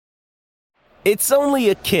It's only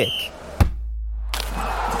a kick,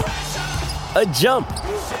 a jump,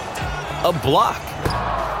 a block.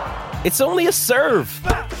 It's only a serve.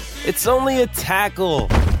 It's only a tackle,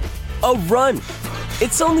 a run.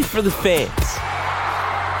 It's only for the fans.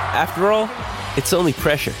 After all, it's only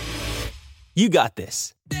pressure. You got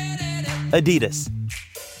this. Adidas.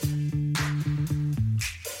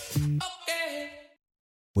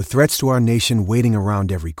 With threats to our nation waiting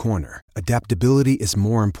around every corner, adaptability is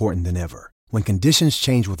more important than ever. When conditions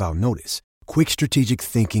change without notice, quick strategic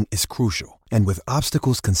thinking is crucial. And with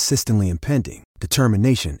obstacles consistently impending,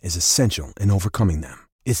 determination is essential in overcoming them.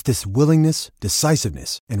 It's this willingness,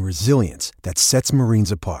 decisiveness, and resilience that sets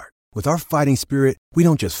Marines apart. With our fighting spirit, we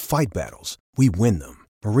don't just fight battles, we win them.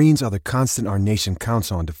 Marines are the constant our nation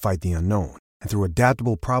counts on to fight the unknown. And through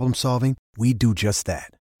adaptable problem solving, we do just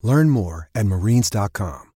that. Learn more at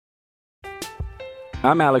marines.com.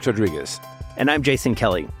 I'm Alex Rodriguez. And I'm Jason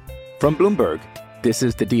Kelly. From Bloomberg, this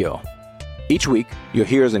is The Deal. Each week, you'll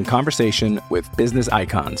hear us in conversation with business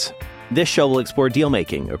icons. This show will explore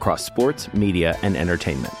deal-making across sports, media, and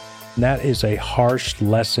entertainment. That is a harsh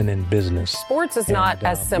lesson in business. Sports is not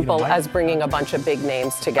as simple as bringing a bunch of big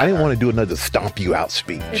names together. I didn't want to do another stomp you out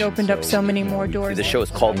speech. It opened up so many more doors. The show is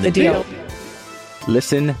called The Deal.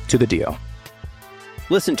 Listen to The Deal.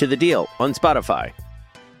 Listen to The Deal on Spotify.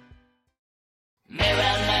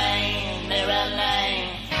 Mirror name,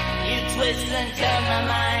 you twist and turn my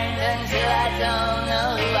mind until I don't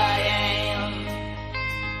know who I am.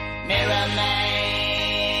 Mirror name.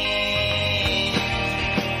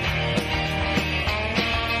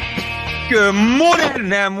 Good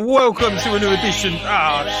morning and welcome to a new edition.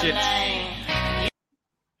 Shit.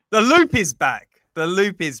 The loop is back.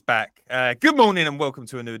 Good morning and welcome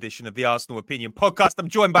to a new edition of the Arsenal Opinion Podcast. I'm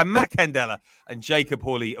joined by Matt Candela and Jacob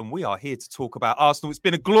Hawley, and we are here to talk about Arsenal. It's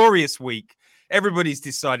been a glorious week. Everybody's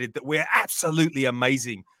decided that we're absolutely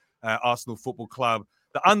amazing, Arsenal Football Club.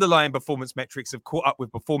 The underlying performance metrics have caught up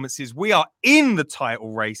with performances. We are in the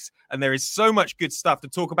title race, and there is so much good stuff to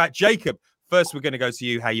talk about. Jacob, first we're going to go to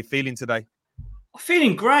you. How are you feeling today? I'm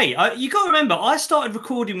feeling great. You got to remember, I started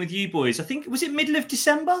recording with you boys, I think, was it middle of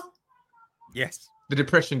December? Yes. The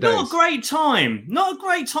depression days. Not a great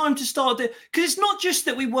time to start because it's not just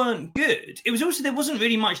that we weren't good. It was also there wasn't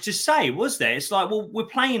really much to say, was there? It's like, well, we're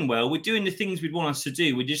playing well. We're doing the things we'd want us to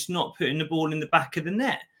do. We're just not putting the ball in the back of the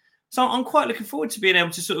net. So I'm quite looking forward to being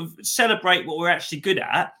able to sort of celebrate what we're actually good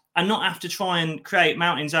at and not have to try and create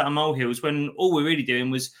mountains out of molehills when all we're really doing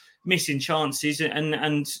was missing chances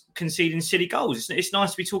and conceding silly goals. It's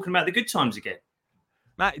nice to be talking about the good times again.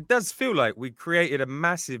 Matt, it does feel like we created a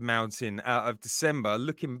massive mountain out of December.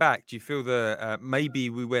 Looking back, do you feel that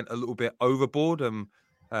maybe we went a little bit overboard and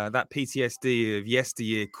that PTSD of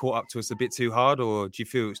yesteryear caught up to us a bit too hard, or do you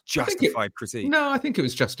feel it's justified critique? No, I think it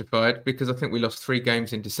was justified because I think we lost 3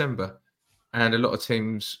 games in December, and a lot of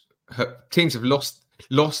teams have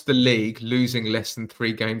lost the league, losing less than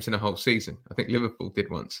 3 games in a whole season. I think Liverpool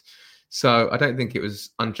did once. So I don't think it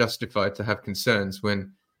was unjustified to have concerns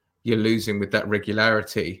when you're losing with that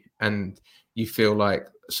regularity and you feel like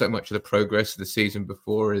so much of the progress of the season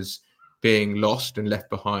before is being lost and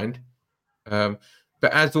left behind.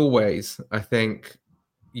 But as always, I think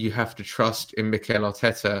you have to trust in Mikel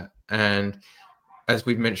Arteta. And as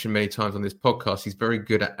we've mentioned many times on this podcast, he's very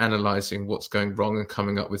good at analysing what's going wrong and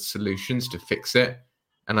coming up with solutions to fix it.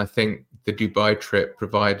 And I think the Dubai trip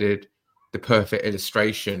provided the perfect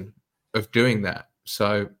illustration of doing that.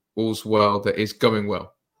 So all's well that is going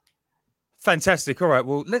well. Fantastic. All right.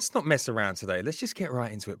 Well, let's not mess around today. Let's just get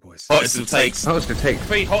right into it, boys. Hottest of takes. Hottest of takes.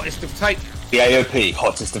 The hottest of takes. The AOP,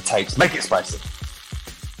 hottest of takes. Make it spicy.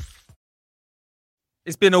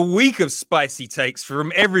 It's been a week of spicy takes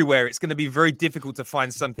from everywhere. It's going to be very difficult to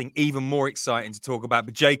find something even more exciting to talk about.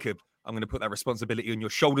 But Jacob, I'm going to put that responsibility on your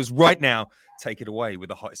shoulders right now. Take it away with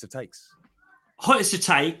the hottest of takes. Hottest of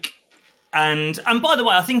take. And by the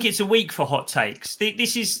way, I think it's a week for hot takes.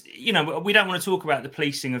 This is, we don't want to talk about the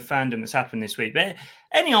policing of fandom that's happened this week. But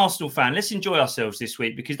any Arsenal fan, let's enjoy ourselves this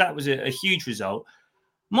week because that was a huge result.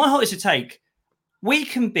 My hottest take, we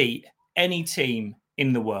can beat any team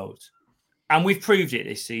in the world. And we've proved it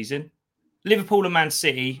this season. Liverpool and Man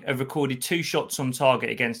City have recorded 2 shots on target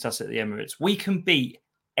against us at the Emirates. We can beat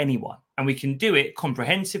anyone. And we can do it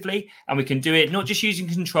comprehensively. And we can do it not just using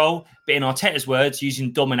control, but in Arteta's words,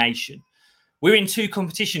 using domination. We're in 2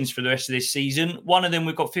 competitions for the rest of this season. One of them,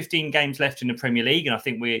 we've got 15 games left in the Premier League. And I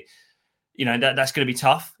think that's going to be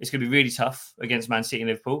tough. It's going to be really tough against Man City and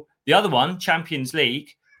Liverpool. The other one, Champions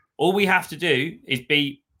League, all we have to do is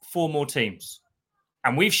beat 4 more teams.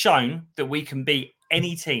 And we've shown that we can beat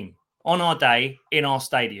any team on our day in our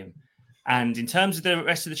stadium. And in terms of the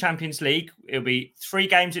rest of the Champions League, it'll be 3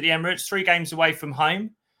 games at the Emirates, 3 games away from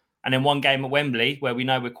home, and then 1 game at Wembley, where we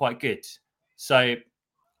know we're quite good. So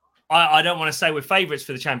I don't want to say we're favourites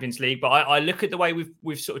for the Champions League, but I look at the way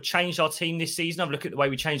we've sort of changed our team this season. I've looked at the way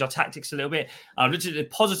we changed our tactics a little bit. I've looked at the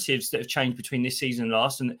positives that have changed between this season and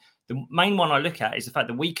last. And the main one I look at is the fact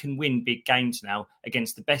that we can win big games now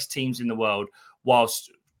against the best teams in the world whilst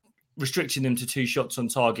restricting them to 2 shots on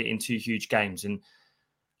target in 2 huge games. And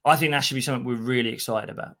I think that should be something we're really excited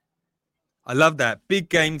about. I love that. Big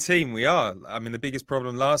game team we are. I mean, the biggest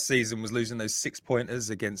problem last season was losing those 6-pointers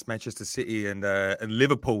against Manchester City and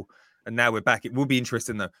Liverpool. And now we're back. It will be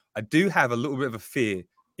interesting, though. I do have a little bit of a fear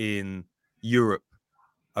in Europe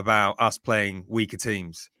about us playing weaker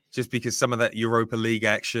teams, just because some of that Europa League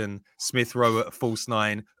action, Smith Rowe at a false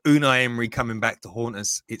 9, Unai Emery coming back to haunt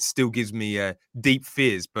us, it still gives me deep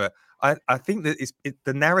fears. But I think that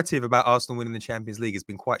the narrative about Arsenal winning the Champions League has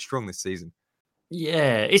been quite strong this season.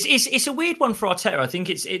 Yeah, it's a weird one for Arteta. I think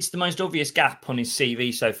it's the most obvious gap on his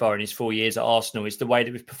CV so far in his 4 years at Arsenal is the way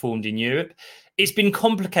that we've performed in Europe. It's been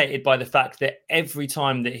complicated by the fact that every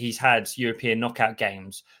time that he's had European knockout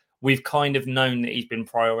games, we've kind of known that he's been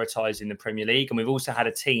prioritising the Premier League, and we've also had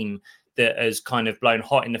a team that has kind of blown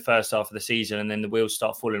hot in the first half of the season, and then the wheels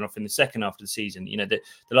start falling off in the second half of the season. You know, the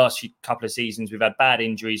last couple of seasons, we've had bad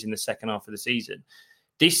injuries in the second half of the season.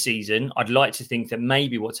 This season, I'd like to think that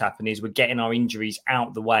maybe what's happened is we're getting our injuries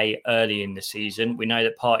out the way early in the season. We know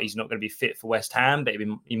that Partey's not going to be fit for West Ham, but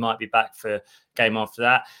he might be back for a game after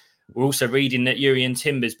that. We're also reading that Jurrien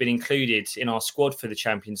Timber's been included in our squad for the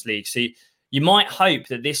Champions League. So you might hope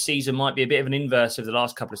that this season might be a bit of an inverse of the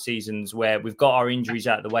last couple of seasons where we've got our injuries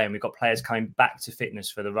out of the way and we've got players coming back to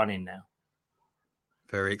fitness for the run-in now.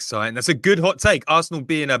 Very exciting. That's a good hot take. Arsenal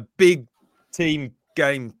being a big team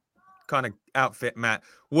game kind of outfit, Matt.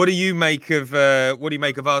 What do you make of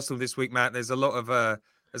Arsenal this week, Matt? There's a lot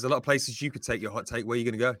of places you could take your hot take. Where are you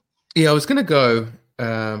going to go? Yeah, I was going to go.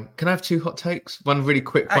 Can I have 2 hot takes? One really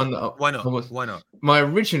quick one. Why not? Why not? My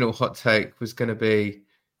original hot take was going to be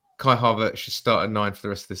Kai Havertz should start at 9 for the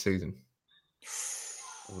rest of the season.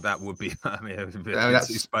 Well, that would be. I mean, it would be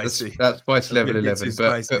too spicy. That's spice level 11.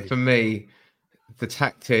 But for me, the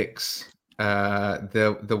tactics,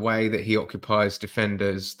 the way that he occupies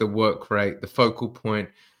defenders, the work rate, the focal point,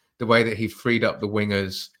 the way that he freed up the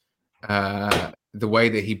wingers, the way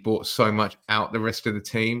that he brought so much out the rest of the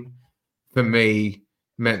team, for me,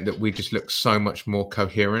 meant that we just looked so much more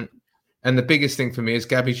coherent. And the biggest thing for me is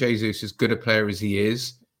Gabby Jesus, as good a player as he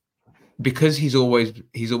is, because he's always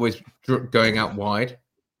going out wide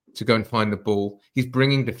to go and find the ball, he's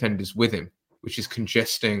bringing defenders with him, which is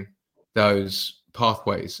congesting those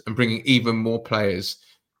pathways and bringing even more players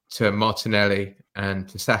to Martinelli and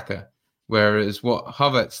to Saka. Whereas what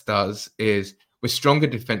Havertz does is we're stronger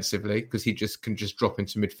defensively because he can drop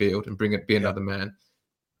into midfield and be another man.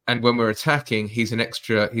 And when we're attacking, he's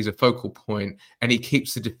a focal point and he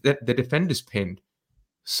keeps the defenders pinned.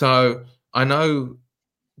 So I know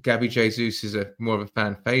Gabby Jesus is more of a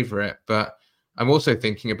fan favourite, but I'm also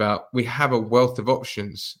thinking about we have a wealth of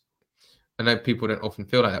options. I know people don't often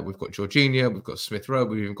feel like that. We've got Jorginho, we've got Smith Rowe,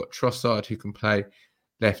 we've even got Trossard who can play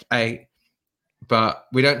left 8, but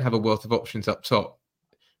we don't have a wealth of options up top.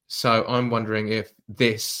 So I'm wondering if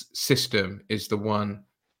this system is the one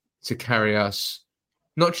to carry us,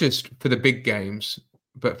 not just for the big games,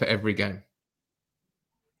 but for every game.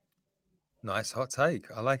 Nice hot take.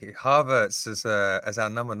 I like it. Havertz as our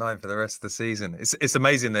number 9 for the rest of the season. It's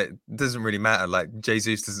amazing that it doesn't really matter. Like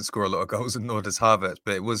Jesus doesn't score a lot of goals, and nor does Havertz.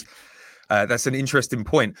 But it was that's an interesting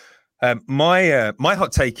point. My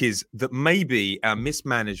hot take is that maybe our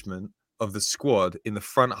mismanagement of the squad in the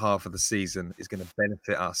front half of the season is going to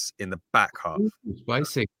benefit us in the back half.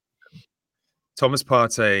 Spicy. Thomas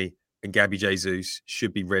Partey and Gabby Jesus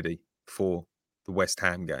should be ready for the West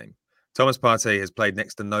Ham game. Thomas Partey has played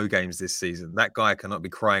next to no games this season. That guy cannot be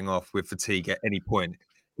crying off with fatigue at any point.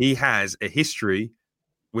 He has a history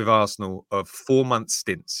with Arsenal of 4-month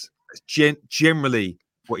stints. That's generally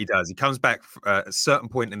what he does. He comes back at a certain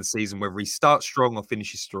point in the season, whether he starts strong or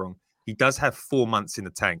finishes strong. He does have 4 months in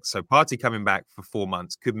the tank. So Partey coming back for 4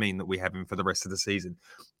 months could mean that we have him for the rest of the season.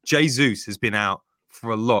 Jesus has been out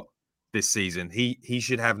for a lot this season. He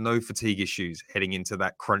should have no fatigue issues heading into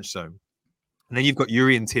that crunch zone. And then you've got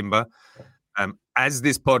Jurrien Timber. As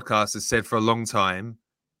this podcast has said for a long time,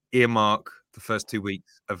 earmark the first 2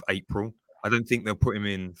 weeks of April. I don't think they'll put him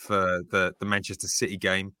in for the Manchester City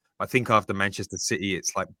game. I think after Manchester City,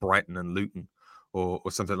 it's like Brighton and Luton or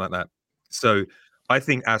something like that. So I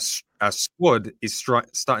think our squad is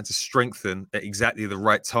starting to strengthen at exactly the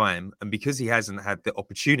right time. And because he hasn't had the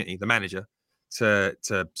opportunity, the manager, to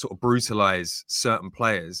sort of brutalize certain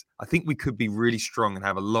players, I think we could be really strong and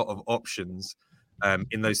have a lot of options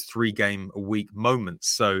in those 3-game-a-week moments.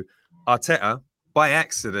 So Arteta, by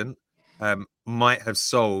accident, might have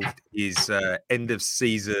solved his end of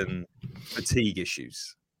season fatigue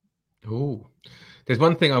issues. Oh, there's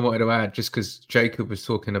one thing I wanted to add, just because Jacob was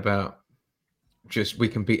talking about just we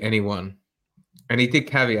can beat anyone, and he did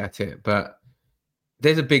caveat it, but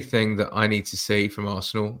there's a big thing that I need to see from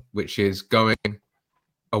Arsenal, which is going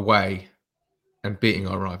away and beating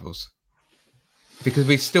our rivals, because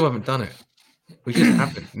we still haven't done it. We just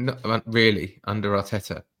haven't, not really, under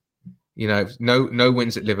Arteta. You know, no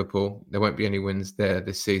wins at Liverpool. There won't be any wins there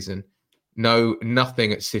this season.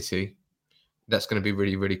 Nothing at City. That's going to be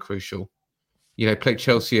really, really crucial. You know, played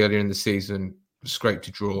Chelsea earlier in the season, scraped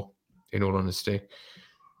to draw, in all honesty.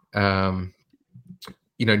 You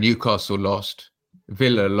know, Newcastle lost,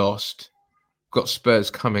 Villa lost, got Spurs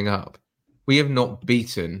coming up. We have not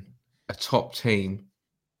beaten a top team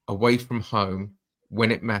away from home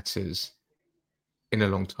when it matters in a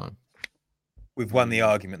long time. We've won the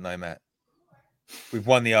argument, though, Matt. We've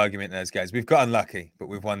won the argument in those games. We've got unlucky, but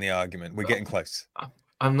we've won the argument. We're getting close.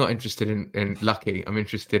 I'm not interested in lucky. I'm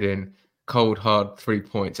interested in cold, hard 3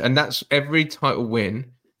 points. And that's every title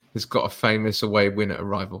win has got a famous away win at a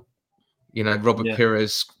rival. You know, Robert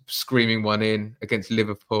Pires screaming one in against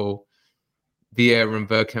Liverpool, Vieira and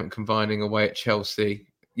Bergkamp combining away at Chelsea.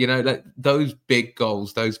 You know, like those big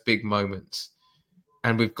goals, those big moments.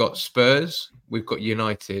 And we've got Spurs, we've got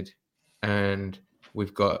United, and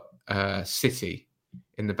we've got City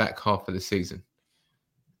in the back half of the season.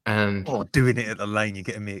 And doing it at the Lane, you're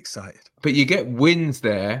getting me excited. But you get wins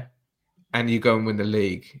there, and you go and win the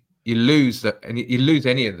league. You lose that, and you lose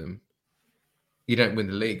any of them, you don't win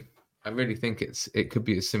the league. I really think it could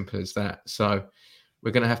be as simple as that. So we're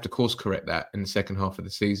going to have to course correct that in the second half of the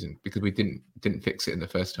season, because we didn't fix it in the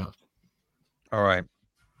first half. All right,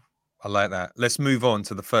 I like that. Let's move on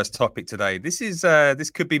to the first topic today. This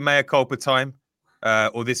could be mea culpa time,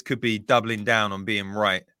 or this could be doubling down on being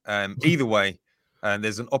right. Either way,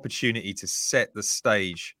 there's an opportunity to set the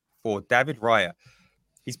stage for David Raya.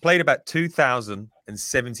 He's played about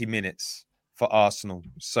 2,070 minutes for Arsenal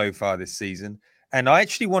so far this season. And I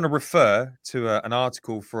actually want to refer to an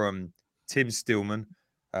article from Tim Stillman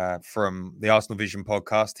from the Arsenal Vision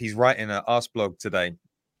podcast. He's writing an Arsblog today,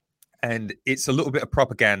 and it's a little bit of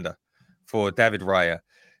propaganda for David Raya.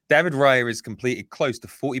 David Raya has completed close to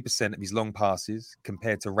 40% of his long passes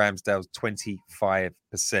compared to Ramsdale's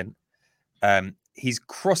 25%. His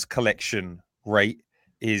cross collection rate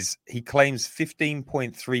is, he claims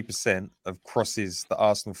 15.3% of crosses that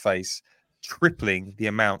Arsenal face, tripling the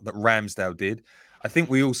amount that Ramsdale did. I think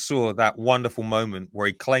we all saw that wonderful moment where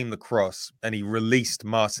he claimed the cross and he released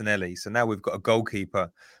Martinelli. So now we've got a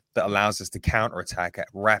goalkeeper that allows us to counterattack at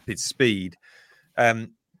rapid speed. The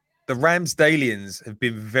Ramsdalians have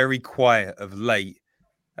been very quiet of late.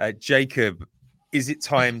 Jacob, is it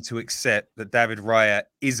time to accept that David Raya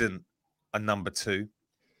isn't a number two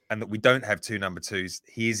and that we don't have two number twos?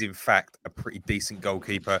 He is, in fact, a pretty decent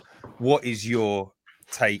goalkeeper. What is your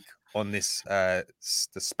take on this, the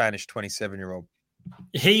Spanish 27-year-old?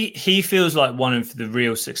 He feels like one of the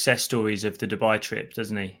real success stories of the Dubai trip,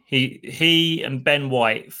 doesn't he? He and Ben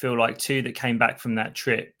White feel like two that came back from that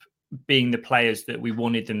trip being the players that we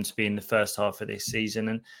wanted them to be in the first half of this season.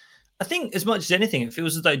 And I think as much as anything, it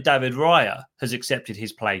feels as though David Raya has accepted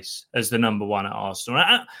his place as the number one at Arsenal.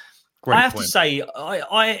 I have to say,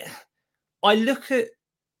 I look at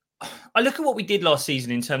what we did last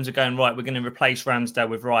season in terms of going, right, we're going to replace Ramsdale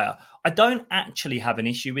with Raya. I don't actually have an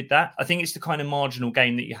issue with that. I think it's the kind of marginal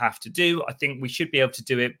game that you have to do. I think we should be able to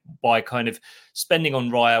do it by kind of spending on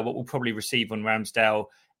Raya what we'll probably receive on Ramsdale.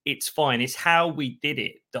 It's fine. It's how we did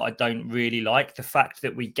it that I don't really like. The fact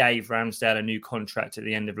that we gave Ramsdale a new contract at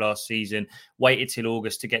the end of last season, waited till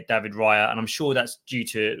August to get David Raya, and I'm sure that's due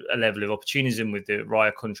to a level of opportunism with the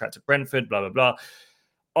Raya contract at Brentford, blah, blah, blah.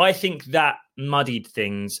 I think that muddied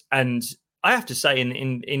things. And I have to say,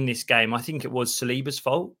 in this game, I think it was Saliba's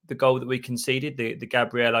fault, the goal that we conceded, the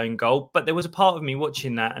Gabriel own goal. But there was a part of me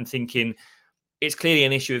watching that and thinking it's clearly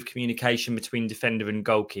an issue of communication between defender and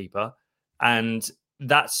goalkeeper. And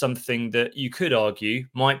that's something that you could argue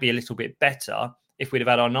might be a little bit better if we'd have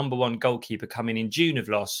had our number one goalkeeper come in June of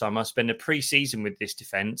last summer, spend a pre-season with this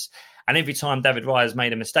defence. And every time David Raya has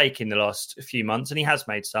made a mistake in the last few months, and he has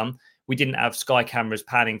made some, we didn't have Sky cameras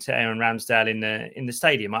panning to Aaron Ramsdale in the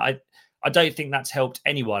stadium. I don't think that's helped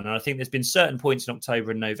anyone. And I think there's been certain points in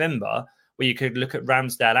October and November where you could look at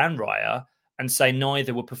Ramsdale and Raya and say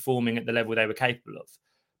neither were performing at the level they were capable of.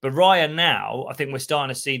 But Raya now, I think we're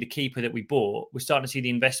starting to see the keeper that we bought. We're starting to see the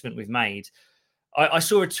investment we've made. I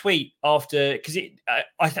saw a tweet after because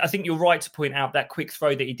I think you're right to point out that quick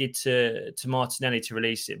throw that he did to Martinelli to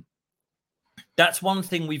release him. That's one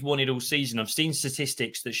thing we've wanted all season. I've seen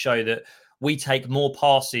statistics that show that we take more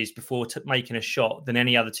passes before making a shot than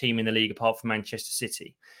any other team in the league apart from Manchester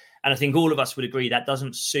City. And I think all of us would agree that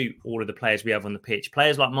doesn't suit all of the players we have on the pitch.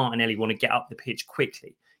 Players like Martinelli want to get up the pitch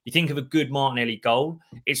quickly. You think of a good Martinelli goal,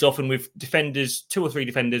 it's often with defenders, 2 or 3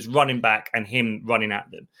 defenders running back and him running at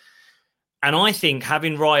them. And I think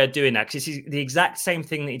having Raya doing that, because it's the exact same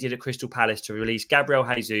thing that he did at Crystal Palace to release Gabriel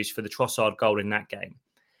Jesus for the Trossard goal in that game.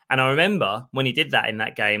 And I remember when he did that in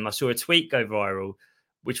that game, I saw a tweet go viral,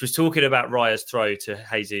 which was talking about Raya's throw to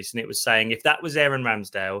Jesus. And it was saying, if that was Aaron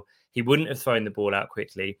Ramsdale, he wouldn't have thrown the ball out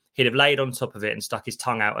quickly. He'd have laid on top of it and stuck his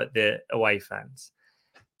tongue out at the away fans.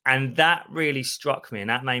 And that really struck me. And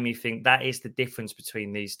that made me think that is the difference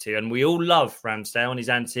between these two. And we all love Ramsdale and his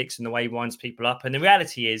antics and the way he winds people up. And the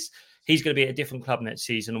reality is he's going to be at a different club next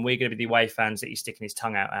season. And we're going to be the away fans that he's sticking his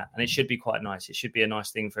tongue out at. And it should be quite nice. It should be a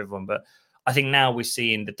nice thing for everyone. But I think now we're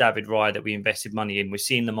seeing the David Raya that we invested money in. We're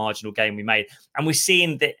seeing the marginal gain we made. And we're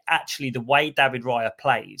seeing that actually the way David Raya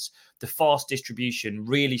plays, the fast distribution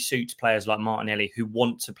really suits players like Martinelli who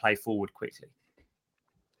want to play forward quickly.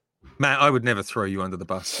 Matt, I would never throw you under the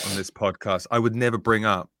bus on this podcast. I would never bring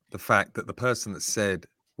up the fact that the person that said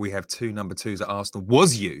we have 2 number 2s at Arsenal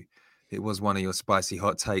was you. It was one of your spicy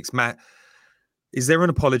hot takes. Matt, is there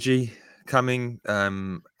an apology coming?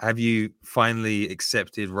 Have you finally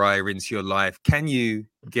accepted Raya into your life? Can you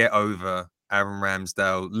get over Aaron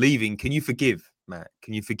Ramsdale leaving? Can you forgive, Matt?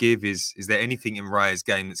 Can you forgive? Is there anything in Raya's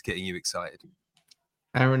game that's getting you excited?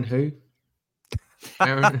 Aaron who?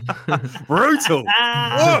 Aaron. Brutal.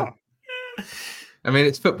 I mean,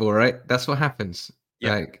 it's football, right? That's what happens.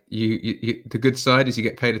 Yeah. Like you, the good side is you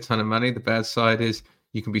get paid a ton of money. The bad side is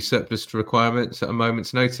you can be surplus to requirements at a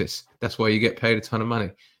moment's notice. That's why you get paid a ton of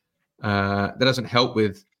money. That doesn't help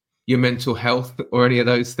with your mental health or any of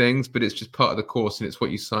those things, but it's just part of the course and it's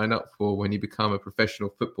what you sign up for when you become a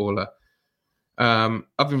professional footballer.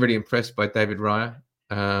 I've been really impressed by David Raya.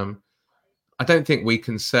 I don't think we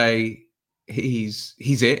can say he's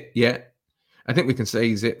it yet. I think we can say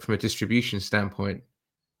he's it from a distribution standpoint,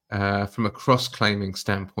 from a cross-claiming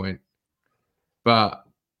standpoint. But,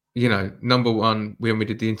 you know, number one, when we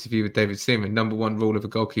did the interview with David Seaman, number one rule of a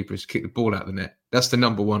goalkeeper is to kick the ball out of the net. That's the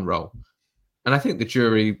number one role. And I think the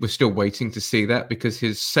jury was still waiting to see that because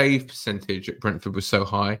his save percentage at Brentford was so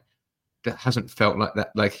high. That hasn't felt like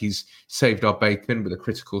that, like he's saved our bacon with a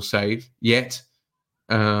critical save yet.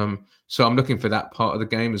 So I'm looking for that part of the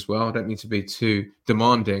game as well. I don't mean to be too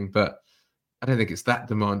demanding, but I don't think it's that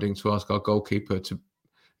demanding to ask our goalkeeper to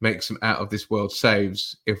make some out of this world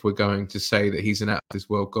saves if we're going to say that he's an out of this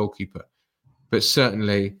world goalkeeper. But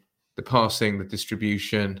certainly the passing, the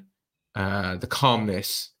distribution, the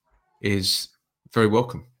calmness is very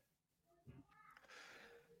welcome.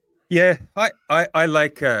 Yeah, I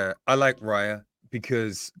like Raya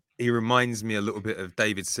because he reminds me a little bit of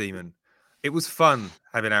David Seaman. It was fun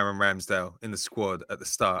having Aaron Ramsdale in the squad at the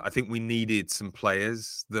start. I think we needed some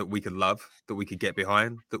players that we could love, that we could get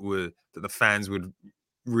behind, that the fans would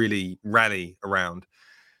really rally around.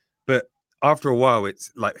 But after a while,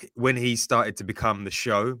 it's like when he started to become the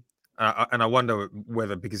show, and I wonder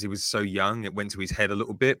whether because he was so young, it went to his head a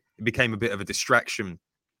little bit. It became a bit of a distraction.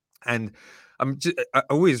 And I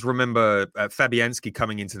always remember Fabianski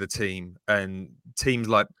coming into the team and teams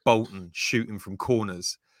like Bolton shooting from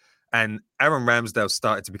corners. And Aaron Ramsdale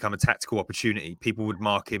started to become a tactical opportunity. People would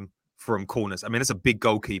mark him from corners. I mean, that's a big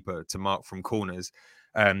goalkeeper to mark from corners.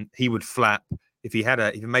 He would flap. If he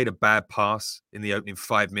made a bad pass in the opening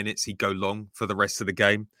 5 minutes, he'd go long for the rest of the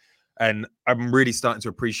game. And I'm really starting to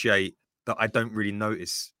appreciate that I don't really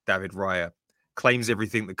notice David Raya. Claims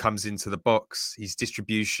everything that comes into the box. His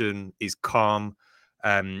distribution is calm.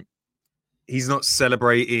 He's not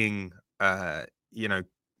celebrating,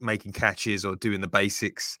 making catches or doing the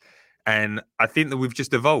basics. And I think that we've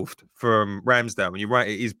just evolved from Ramsdale. And you're right,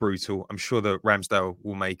 it is brutal. I'm sure that Ramsdale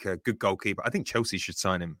will make a good goalkeeper. I think Chelsea should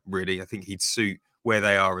sign him, really. I think he'd suit where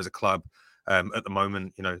they are as a club at the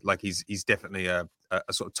moment. You know, like he's definitely a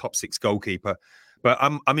sort of top 6 goalkeeper. But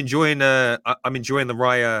I'm enjoying the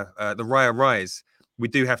Raya rise. We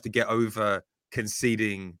do have to get over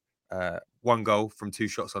conceding 1 goal from 2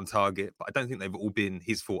 shots on target, but I don't think they've all been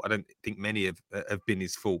his fault. I don't think many have been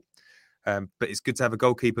his fault. But it's good to have a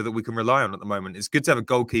goalkeeper that we can rely on at the moment. It's good to have a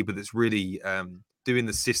goalkeeper that's really doing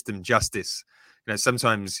the system justice. You know,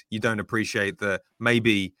 sometimes you don't appreciate that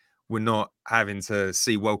maybe we're not having to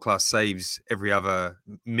see world-class saves every other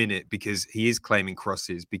minute because he is claiming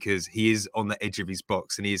crosses, because he is on the edge of his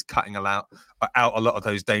box and he is cutting out a lot of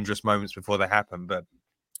those dangerous moments before they happen. But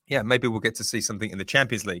yeah, maybe we'll get to see something in the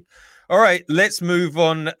Champions League. All right, let's move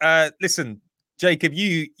on. Listen, Jacob,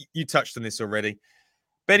 you touched on this already.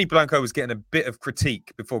 Benny Blanco was getting a bit of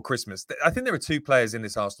critique before Christmas. I think there are two players in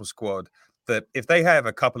this Arsenal squad that if they have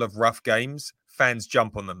a couple of rough games, fans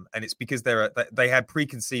jump on them. And it's because they had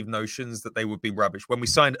preconceived notions that they would be rubbish. When we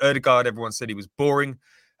signed Ødegaard, everyone said he was boring.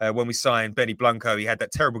 When we signed Benny Blanco, he had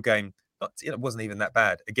that terrible game. It wasn't even that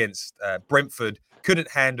bad against Brentford. Couldn't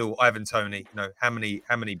handle Ivan Toney. How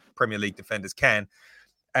many Premier League defenders can?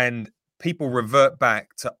 And people revert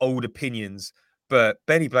back to old opinions. But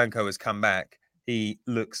Benny Blanco has come back. He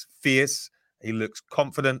looks fierce. He looks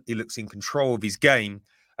confident. He looks in control of his game.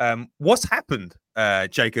 What's happened,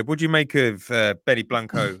 Jacob? What do you make of Benny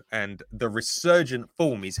Blanco and the resurgent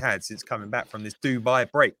form he's had since coming back from this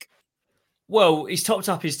Dubai break? Well, he's topped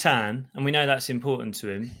up his tan, and we know that's important to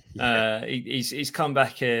him. Yeah. He's come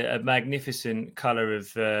back a magnificent colour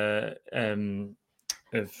of tan,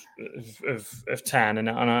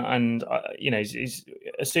 and he's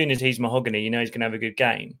as soon as he's mahogany, he's going to have a good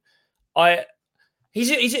game. I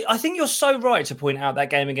think you're so right to point out that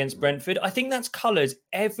game against Brentford. I think that's coloured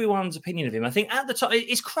everyone's opinion of him. I think at the time,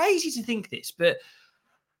 it's crazy to think this, but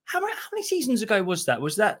how many seasons ago was that?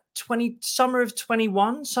 Was that summer of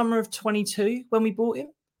 21, summer of 22 when we bought him?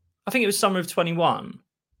 I think it was summer of 21.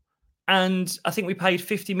 And I think we paid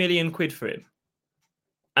 50 million quid for him.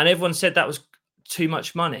 And everyone said that was too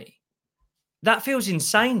much money. That feels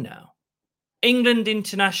insane now. England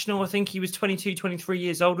international, I think he was 22, 23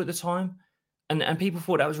 years old at the time. And people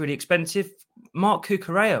thought that was really expensive. Mark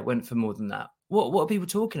Cucurella went for more than that. What are people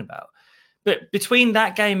talking about? But between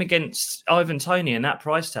that game against Ivan Toney and that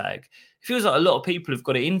price tag, it feels like a lot of people have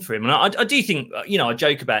got it in for him. And I do think, I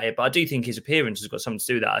joke about it, but I do think his appearance has got something to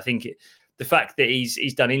do with that. I think the fact that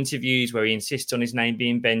he's done interviews where he insists on his name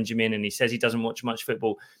being Benjamin and he says he doesn't watch much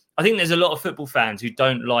football. I think there's a lot of football fans who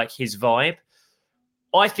don't like his vibe.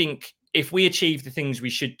 I think if we achieve the things we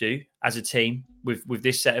should do as a team with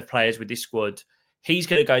this set of players, with this squad, he's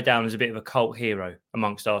going to go down as a bit of a cult hero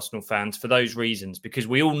amongst Arsenal fans for those reasons, because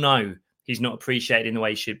we all know he's not appreciated in the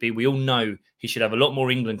way he should be. We all know he should have a lot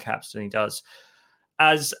more England caps than he does.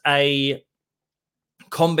 As a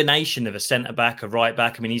combination of a centre-back, a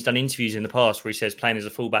right-back, I mean, he's done interviews in the past where he says playing as a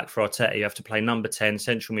full-back for Arteta, you have to play number 10,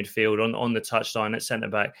 central midfield, on the touchline at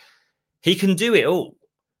centre-back. He can do it all.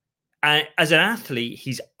 And as an athlete,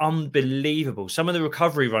 he's unbelievable. Some of the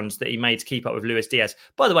recovery runs that he made to keep up with Luis Diaz.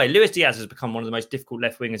 By the way, Luis Diaz has become one of the most difficult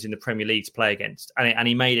left wingers in the Premier League to play against. And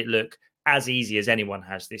he made it look as easy as anyone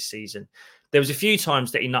has this season. There was a few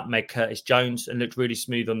times that he nutmegged Curtis Jones and looked really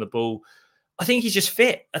smooth on the ball. I think he's just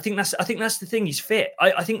fit. I think that's the thing. He's fit.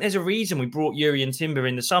 I think there's a reason we brought Yuri and Timber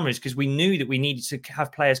in the summer is because we knew that we needed to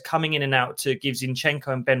have players coming in and out to give Zinchenko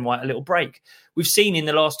and Ben White a little break. We've seen in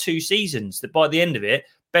the last 2 seasons that by the end of it,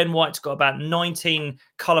 Ben White's got about 19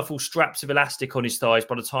 colourful straps of elastic on his thighs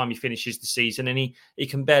by the time he finishes the season, and he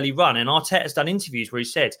can barely run. And Arteta's done interviews where he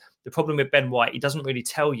said the problem with Ben White, he doesn't really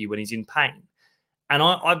tell you when he's in pain. And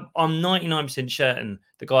I'm 99% certain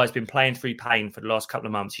the guy's been playing through pain for the last couple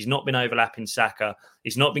of months. He's not been overlapping Saka.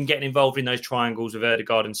 He's not been getting involved in those triangles with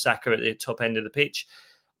Ødegaard and Saka at the top end of the pitch.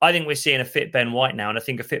 I think we're seeing a fit Ben White now, and I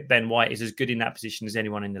think a fit Ben White is as good in that position as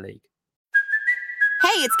anyone in the league.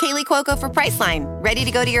 Hey, it's Kaylee Cuoco for Priceline. Ready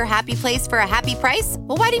to go to your happy place for a happy price?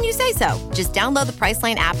 Well, why didn't you say so? Just download the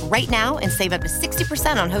Priceline app right now and save up to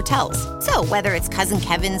 60% on hotels. So whether it's Cousin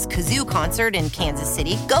Kevin's Kazoo Concert in Kansas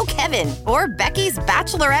City, go Kevin, or Becky's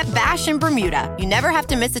Bachelorette Bash in Bermuda, you never have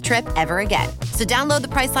to miss a trip ever again. So download the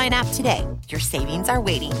Priceline app today. Your savings are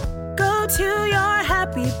waiting. Go to your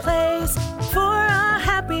happy place for a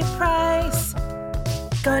happy price.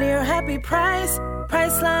 Go to your happy price,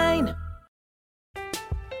 Priceline.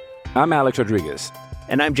 I'm Alex Rodriguez.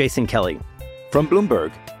 And I'm Jason Kelly. From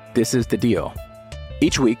Bloomberg, this is The Deal.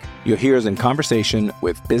 Each week, you'll hear us in conversation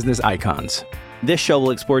with business icons. This show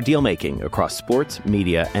will explore deal-making across sports,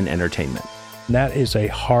 media, and entertainment. That is a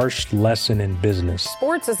harsh lesson in business.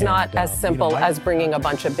 Sports is not as simple as bringing a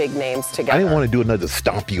bunch of big names together. I didn't want to do another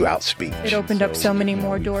stomp you out speech. It opened up so many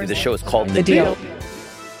more doors. The show is called The Deal.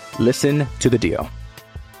 Listen to The Deal.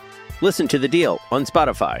 Listen to The Deal on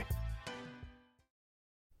Spotify.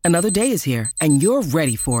 Another day is here, and you're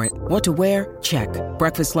ready for it. What to wear? Check.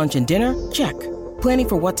 Breakfast, lunch, and dinner? Check. Planning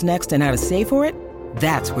for what's next and how to save for it?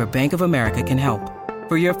 That's where Bank of America can help.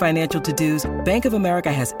 For your financial to-dos, Bank of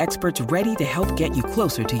America has experts ready to help get you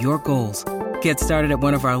closer to your goals. Get started at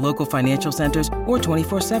one of our local financial centers or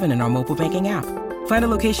 24/7 in our mobile banking app. Find a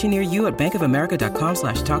location near you at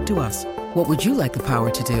bankofamerica.com/talktous. What would you like the power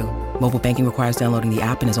to do? Mobile banking requires downloading the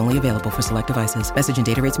app and is only available for select devices. Message and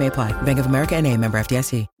data rates may apply. Bank of America N.A., member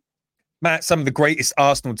FDIC. Matt, some of the greatest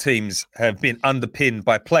Arsenal teams have been underpinned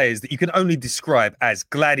by players that you can only describe as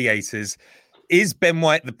gladiators. Is Ben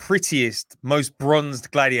White the prettiest, most bronzed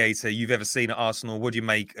gladiator you've ever seen at Arsenal? What do you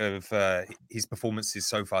make of his performances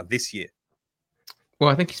so far this year? Well,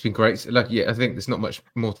 I think he's been great. I think there's not much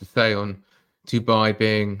more to say on Dubai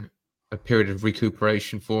being a period of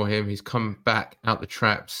recuperation for him. He's come back out the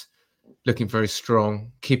traps, looking very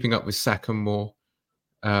strong, keeping up with Saka more,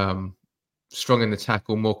 strong in the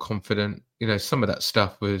tackle, more confident. Some of that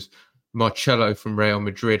stuff was Marcelo from Real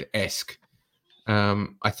Madrid-esque.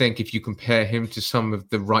 I think if you compare him to some of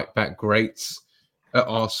the right-back greats at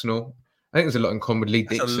Arsenal, I think there's a lot in common with Lee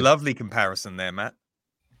Dixon. That's a lovely comparison there, Matt.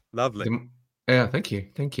 Lovely. Yeah, thank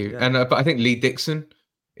you. Yeah. And but I think Lee Dixon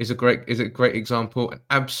is a great example, an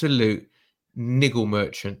absolute niggle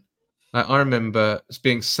merchant. I remember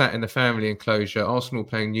being sat in the family enclosure, Arsenal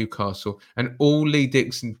playing Newcastle, and all Lee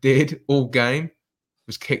Dixon did all game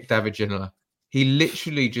was kick David Ginola. He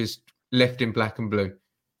literally just left in black and blue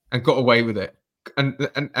and got away with it. And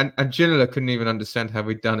Ginola couldn't even understand how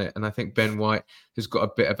we'd done it. And I think Ben White has got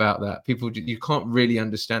a bit about that. You can't really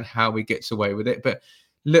understand how he gets away with it, but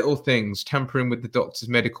little things, tampering with the doctor's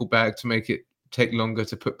medical bag to make it take longer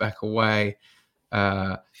to put back away,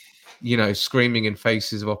 screaming in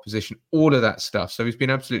faces of opposition, all of that stuff. So he's been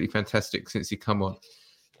absolutely fantastic since he's come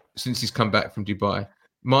back from Dubai.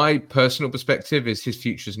 My personal perspective is his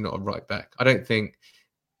future is not a right back. I don't think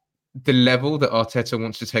the level that Arteta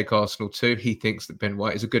wants to take Arsenal to, he thinks that Ben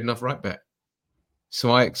White is a good enough right back.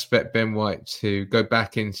 So I expect Ben White to go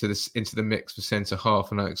back into the mix for centre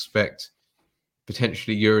half, and I expect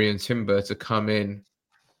potentially Yuri and Timber to come in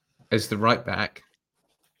as the right back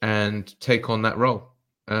and take on that role,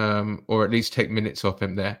 or at least take minutes off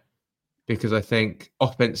him there, because I think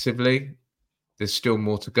offensively there's still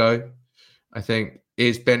more to go. I think,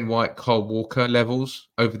 is Ben White Kyle Walker levels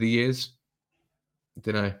over the years? I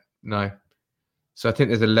don't know. No. So I think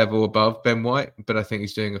there's a level above Ben White, but I think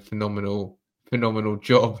he's doing a phenomenal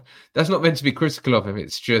job. That's not meant to be critical of him.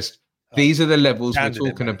 It's just these are the levels we're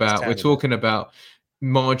talking about. We're talking about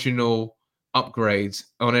marginal upgrades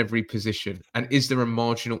on every position. And is there a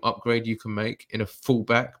marginal upgrade you can make in a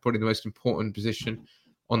fullback, probably the most important position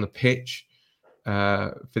on the pitch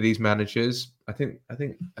for these managers? I think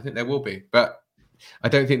there will be, but I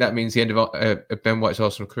don't think that means the end of Ben White's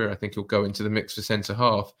Arsenal career. I think he'll go into the mix for centre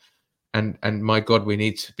half. And my God, we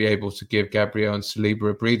need to be able to give Gabriel and Saliba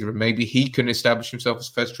a breather, and maybe he can establish himself as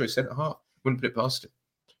first choice centre half. Wouldn't put it past him.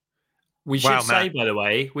 We should say, by the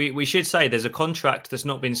way, we should say there's a contract that's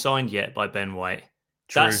not been signed yet by Ben White.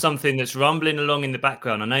 True. That's something that's rumbling along in the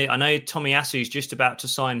background. I know Tomiyasu's just about to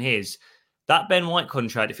sign his. That Ben White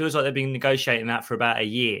contract, it feels like they've been negotiating that for about a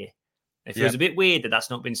year. It feels a bit weird that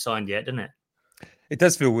that's not been signed yet, doesn't it? It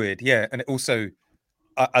does feel weird, yeah. And it also,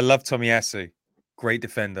 I love Tomiyasu. Great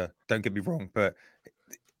defender, don't get me wrong, but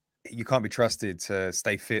you can't be trusted to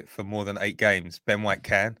stay fit for more than 8 games. Ben White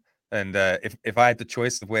can. And if I had the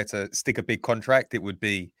choice of where to stick a big contract, it would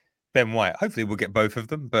be Ben White. Hopefully we'll get both of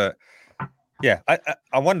them. But yeah,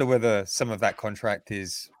 I wonder whether some of that contract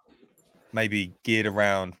is maybe geared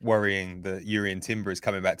around worrying that Yuri and Timber is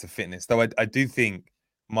coming back to fitness. Though I do think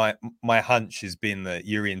my hunch has been that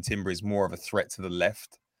Yuri and Timber is more of a threat to the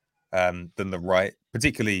left than the right,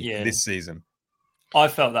 particularly this season. I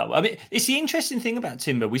felt that way. I mean, it's the interesting thing about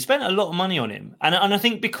Timber. We spent a lot of money on him. And I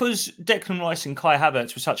think because Declan Rice and Kai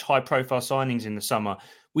Havertz were such high-profile signings in the summer,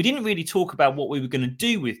 we didn't really talk about what we were going to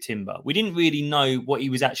do with Timber. We didn't really know what he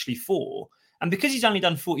was actually for. And because he's only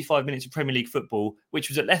done 45 minutes of Premier League football, which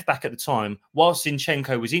was at left-back at the time, while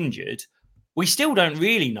Zinchenko was injured, we still don't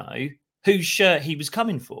really know whose shirt he was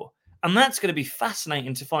coming for. And that's going to be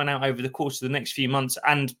fascinating to find out over the course of the next few months,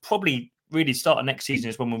 and probably really start of next season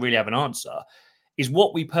is when we'll really have an answer. Is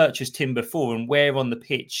what we purchased Timber for and where on the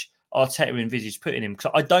pitch Arteta envisaged putting him.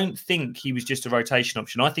 Because I don't think he was just a rotation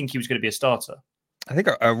option. I think he was going to be a starter. I think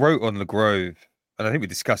I wrote on Le Grove, and I think we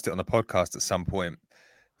discussed it on the podcast at some point,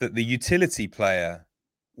 that the utility player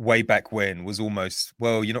way back when was almost,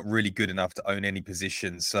 well, you're not really good enough to own any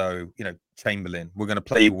position. So, Chamberlain, we're going to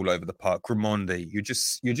play you all over the park. Gramondi, you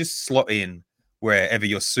just slot in wherever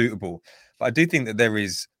you're suitable. But I do think that there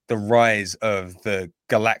is the rise of the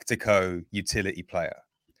Galactico utility player,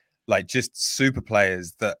 like just super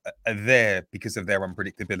players that are there because of their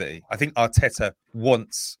unpredictability. I think Arteta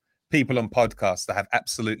wants people on podcasts to have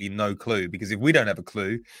absolutely no clue, because if we don't have a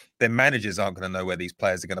clue, then managers aren't going to know where these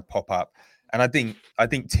players are going to pop up. And I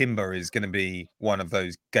think Timber is going to be one of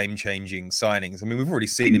those game-changing signings. I mean, we've already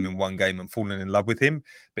seen him in one game and fallen in love with him.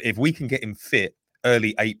 But if we can get him fit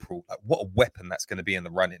early April, what a weapon that's going to be in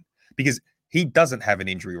the running. Because he doesn't have an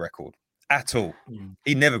injury record at all.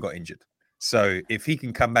 He never got injured. So if he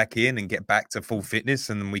can come back in and get back to full fitness,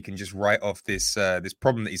 and then we can just write off this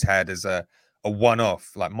problem that he's had as a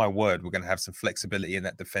one-off, like, my word, we're going to have some flexibility in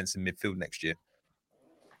that defensive midfield next year.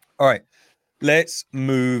 All right. Let's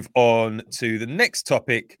move on to the next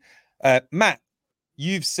topic. Matt,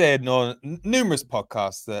 you've said on numerous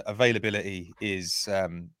podcasts that availability is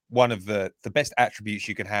one of the best attributes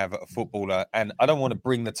you can have at a footballer. And I don't want to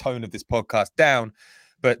bring the tone of this podcast down,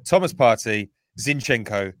 but Thomas Partey,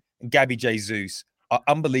 Zinchenko, and Gabby Jesus are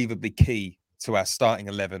unbelievably key to our starting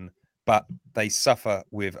 11, but they suffer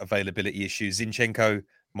with availability issues. Zinchenko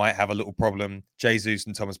might have a little problem. Jesus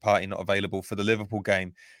and Thomas Partey not available for the Liverpool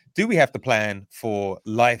game. Do we have to plan for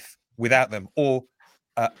life without them, or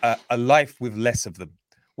a life with less of them?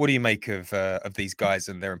 What do you make of these guys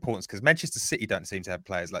and their importance? Because Manchester City don't seem to have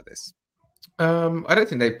players like this. I don't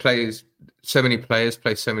think they so many players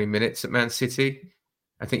play so many minutes at Man City.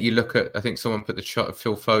 I think you look at, I think someone put the shot of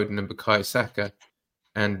Phil Foden and Bukayo Saka,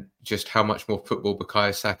 and just how much more football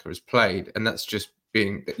Bukayo Saka has played. And that's just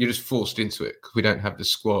you're just forced into it because we don't have the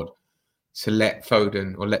squad to let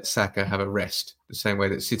Foden or let Saka have a rest the same way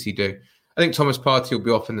that City do. I think Thomas Partey will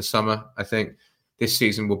be off in the summer. I think this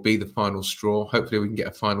season will be the final straw. Hopefully we can get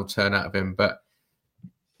a final turn out of him. But,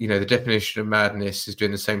 you know, the definition of madness is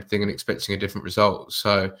doing the same thing and expecting a different result.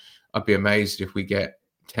 So I'd be amazed if we get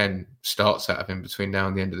 10 starts out of him between now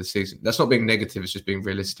and the end of the season. That's not being negative. It's just being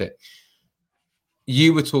realistic.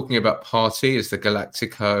 You were talking about Partey as the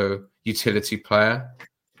Galactico utility player.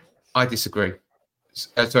 I disagree.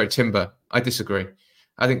 Timber. I disagree.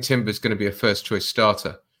 I think Timber's going to be a first choice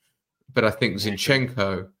starter, but I think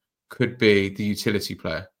Zinchenko could be the utility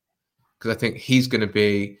player because I think he's going to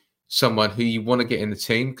be someone who you want to get in the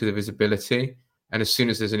team because of his ability. And as soon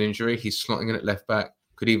as there's an injury, he's slotting in at left back,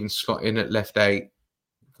 could even slot in at left 8,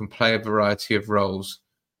 can play a variety of roles.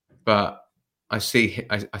 But I see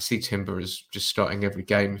Timber as just starting every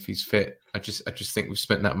game if he's fit. I just think we've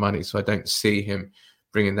spent that money, so I don't see him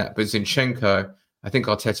bringing that. But Zinchenko, I think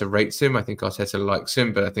Arteta rates him. I think Arteta likes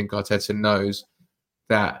him, but I think Arteta knows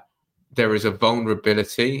that there is a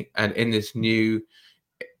vulnerability, and in this new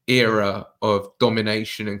era of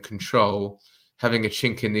domination and control, having a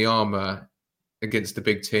chink in the armour against the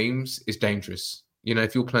big teams is dangerous. You know,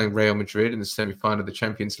 if you're playing Real Madrid in the semi-final of the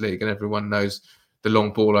Champions League and everyone knows the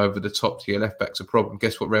long ball over the top to your left back's a problem,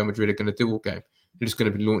 guess what Real Madrid are going to do all game? They're just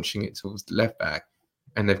going to be launching it towards the left back,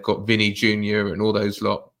 and they've got Vinny Jr. and all those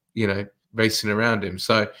lot, you know, racing around him.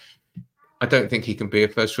 So I don't think he can be a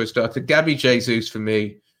first choice starter. Gabby Jesus for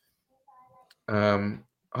me,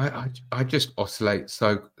 I just oscillate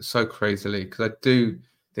so crazily because I do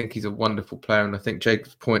think he's a wonderful player, and I think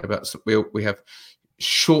Jacob's point about we have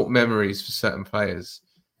short memories for certain players.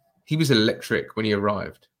 He was electric when he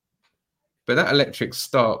arrived, but that electric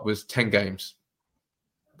start was 10 games.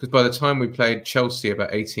 Because by the time we played Chelsea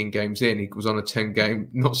about 18 games in, he was on a 10-game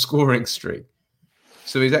not scoring streak.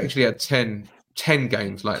 So he's actually had 10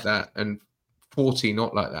 games like that and 40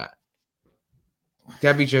 not like that.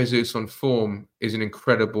 Gabby Jesus on form is an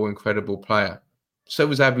incredible player. So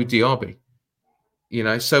was Abu Diaby. You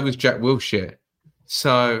know, so was Jack Wilshere.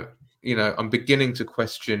 So, you know, I'm beginning to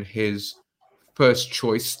question his first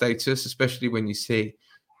choice status, especially when you see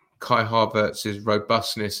Kai Havertz's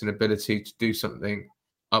robustness and ability to do something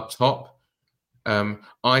up top.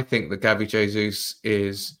 I think that Gabby Jesus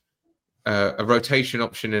is a rotation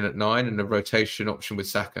option in at 9 and a rotation option with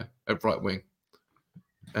Saka at right wing.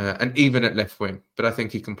 And even at left wing. But I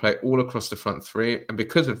think he can play all across the front three. And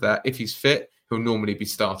because of that, if he's fit, he'll normally be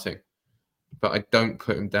starting. But I don't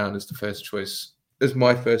put him down as the first choice, as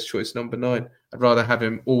my first choice, number 9. I'd rather have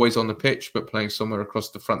him always on the pitch, but playing somewhere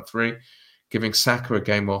across the front three, giving Saka a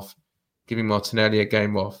game off, giving Martinelli a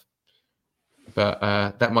game off. But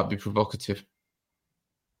that might be provocative.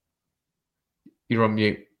 You're on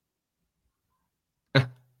mute.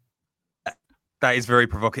 That is very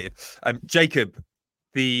provocative. Jacob,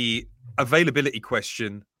 the availability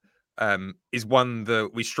question is one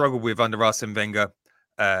that we struggled with under Arsene Wenger.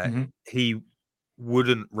 He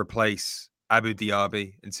wouldn't replace Abu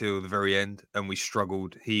Diaby until the very end, and we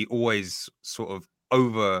struggled. He always sort of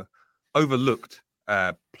overlooked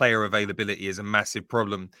player availability as a massive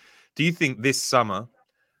problem. Do you think this summer,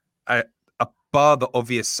 bar the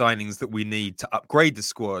obvious signings that we need to upgrade the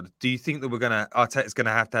squad, do you think that Arteta's going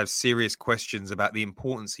to have serious questions about the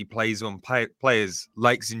importance he plays on players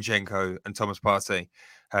like Zinchenko and Thomas Partey?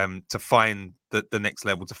 to find the next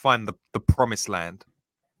level, to find the promised land?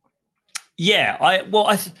 Yeah,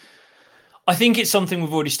 I think it's something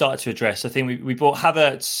we've already started to address. I think we bought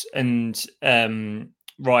Havertz and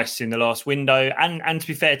Rice in the last window, and to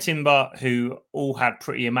be fair, Timber, who all had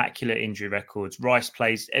pretty immaculate injury records. Rice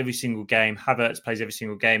plays every single game, Havertz plays every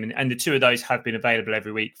single game, and the two of those have been available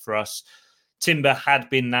every week for us. Timber had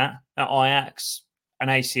been that at Ajax. An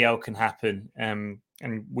ACL can happen, and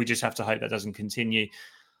we just have to hope that doesn't continue.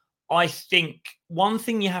 I think one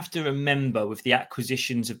thing you have to remember with the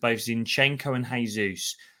acquisitions of both Zinchenko and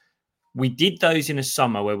Jesus, we did those in a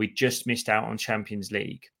summer where we just missed out on Champions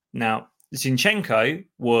League. Now, Zinchenko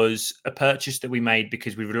was a purchase that we made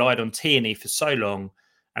because we relied on Tierney for so long.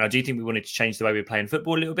 And I do think we wanted to change the way we were playing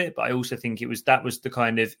football a little bit. But I also think that was the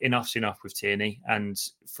kind of enough's enough with Tierney. And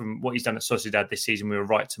from what he's done at Sociedad this season, we were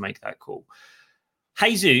right to make that call.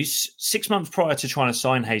 Jesus, 6 months prior to trying to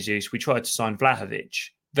sign Jesus, we tried to sign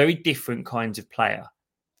Vlahovic. Very different kinds of player,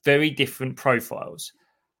 very different profiles.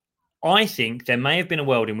 I think there may have been a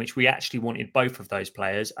world in which we actually wanted both of those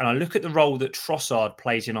players. And I look at the role that Trossard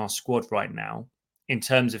plays in our squad right now, in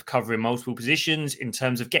terms of covering multiple positions, in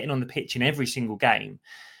terms of getting on the pitch in every single game.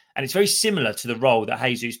 And it's very similar to the role that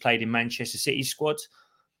Jesus played in Manchester City's squad.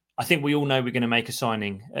 I think we all know we're going to make a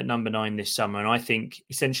signing at number 9 this summer. And I think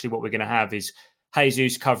essentially what we're going to have is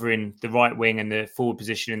Jesus covering the right wing and the forward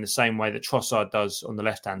position in the same way that Trossard does on the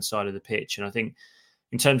left-hand side of the pitch. And I think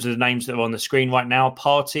in terms of the names that are on the screen right now,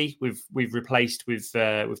 Partey, we've replaced with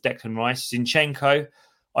Declan Rice. Zinchenko,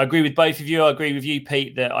 I agree with both of you. I agree with you,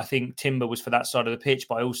 Pete, that I think Timber was for that side of the pitch,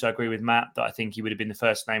 but I also agree with Matt that I think he would have been the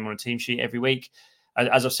first name on a team sheet every week.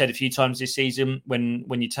 As I've said a few times this season, when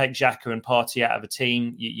you take Xhaka and Partey out of a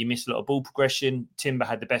team, you miss a lot of ball progression. Timber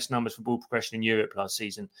had the best numbers for ball progression in Europe last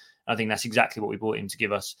season. I think that's exactly what we bought him to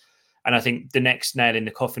give us. And I think the next nail in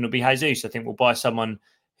the coffin will be Jesus. I think we'll buy someone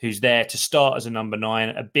who's there to start as a number 9,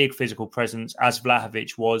 a big physical presence, as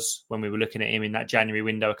Vlahovic was when we were looking at him in that January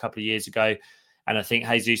window a couple of years ago. And I think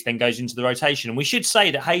Jesus then goes into the rotation. And we should say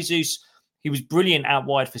that Jesus, he was brilliant out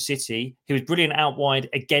wide for City. He was brilliant out wide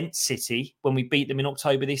against City when we beat them in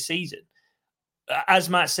October this season. As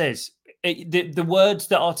Matt says, the words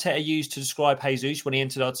that Arteta used to describe Jesus when he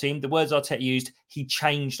entered our team, the words Arteta used, he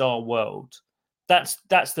changed our world. That's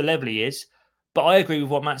the level he is. But I agree with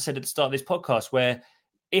what Matt said at the start of this podcast, where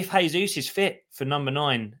if Jesus is fit for number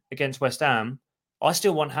 9 against West Ham, I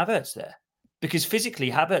still want Havertz there. Because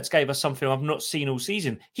physically, Havertz gave us something I've not seen all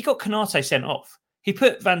season. He got Konate sent off. He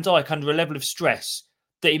put Van Dijk under a level of stress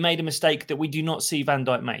that he made a mistake that we do not see Van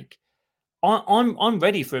Dijk make. I'm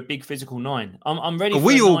ready for a big physical 9. I'm ready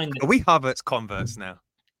for a 9. Are we Havertz converts now?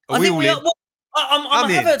 I'm a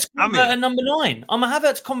Havertz convert at number 9. I'm a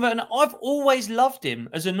Havertz convert. And I've always loved him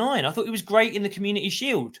as a 9. I thought he was great in the Community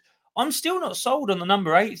Shield. I'm still not sold on the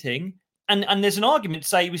number 8 thing. And there's an argument to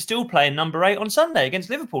say he was still playing number 8 on Sunday against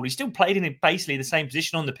Liverpool. He still played in basically the same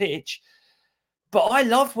position on the pitch. But I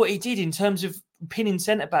loved what he did in terms of pinning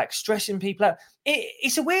centre-back, stressing people out.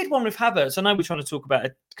 It's a weird one with Havertz. I know we're trying to talk about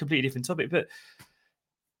a completely different topic, but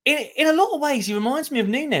in a lot of ways, he reminds me of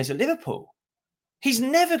Núñez at Liverpool. He's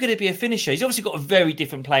never going to be a finisher. He's obviously got a very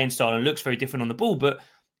different playing style and looks very different on the ball, but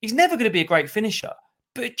he's never going to be a great finisher.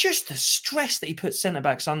 But just the stress that he puts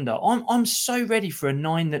centre-backs under, I'm so ready for a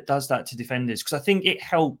 9 that does that to defenders, because I think it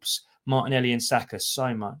helps Martinelli and Saka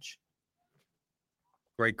so much.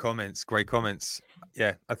 Great comments.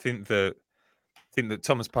 Yeah, I think that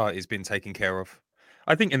Thomas Partey has been taken care of.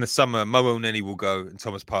 I think in the summer, Mo Elneny will go and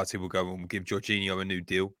Thomas Partey will go and we'll give Jorginho a new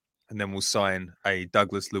deal. And then we'll sign a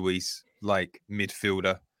Douglas Luiz-like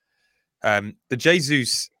midfielder. The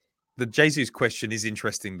Jesus question is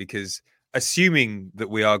interesting because assuming that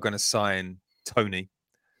we are going to sign Tony,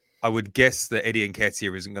 I would guess that Eddie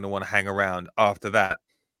Nketiah isn't going to want to hang around after that.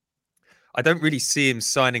 I don't really see him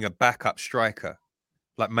signing a backup striker.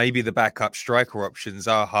 Like maybe the backup striker options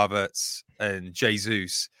are Havertz and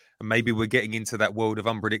Jesus. And maybe we're getting into that world of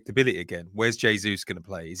unpredictability again. Where's Jesus going to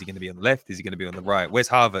play? Is he going to be on the left? Is he going to be on the right? Where's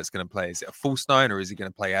Havertz going to play? Is it a false 9 or is he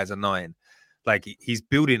going to play as a 9? Like he's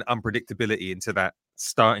building unpredictability into that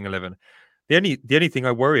starting 11. The only thing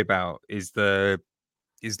I worry about is the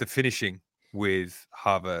finishing with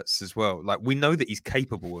Havertz as well. Like we know that he's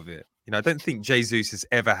capable of it. You know, I don't think Jesus has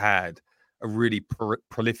ever had a really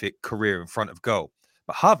prolific career in front of goal.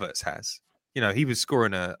 But Havertz has. You know, he was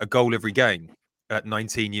scoring a goal every game at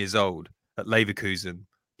 19 years old at Leverkusen,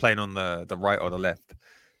 playing on the right or the left.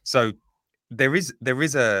 So there is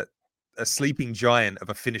a sleeping giant of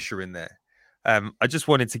a finisher in there. I just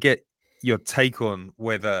wanted to get your take on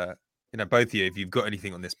whether, you know, both of you, if you've got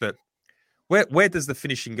anything on this, but where does the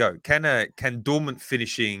finishing go? Can dormant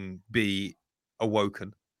finishing be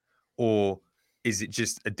awoken? or is it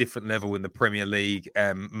just a different level in the Premier League?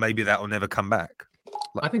 Maybe that will never come back.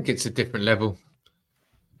 I think it's a different level.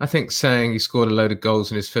 I think saying he scored a load of goals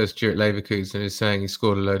in his first year at Leverkusen is saying he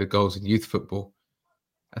scored a load of goals in youth football.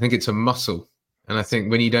 I think it's a muscle. And I think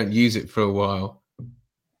when you don't use it for a while,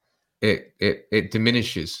 it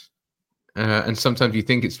diminishes. And sometimes you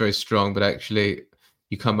think it's very strong, but actually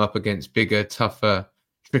you come up against bigger, tougher,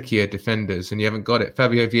 trickier defenders, and you haven't got it.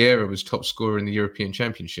 Fabio Vieira was top scorer in the European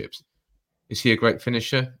Championships. Is he a great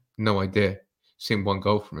finisher? No idea. Seen one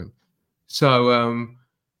goal from him. So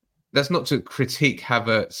that's not to critique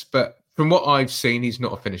Havertz, but from what I've seen, he's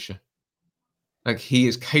not a finisher. Like, he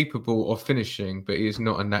is capable of finishing, but he is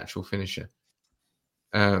not a natural finisher.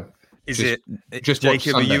 Jacob?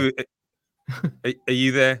 Are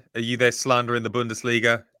you there? Are you there slandering the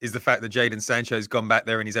Bundesliga? Is the fact that Jadon Sancho's gone back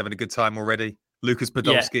there and he's having a good time already? Lucas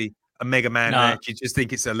Podolski, a mega man there. Do you just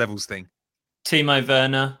think it's a levels thing? Timo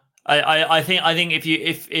Werner. I think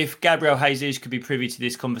if Gabriel Jesus could be privy to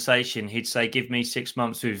this conversation, he'd say, "Give me 6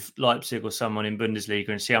 months with Leipzig or someone in Bundesliga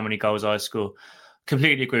and see how many goals I score."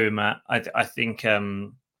 Completely agree with Matt. I think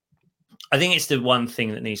it's the one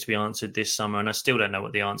thing that needs to be answered this summer, and I still don't know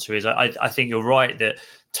what the answer is. I think you're right that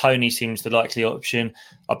Tony seems the likely option.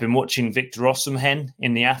 I've been watching Victor Osimhen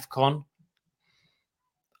in the AFCON.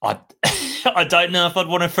 I don't know if I'd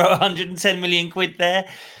want to throw 110 million quid there.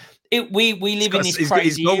 We live in this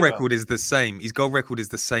crazy his goal era. record is the same. His goal record is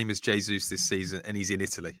the same as Jesus this season, and he's in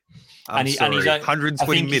Italy. He's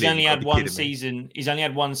 120 million. He's only had one season. He's only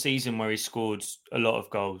had one season where he scored a lot of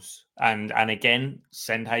goals. And again,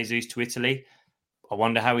 send Jesus to Italy. I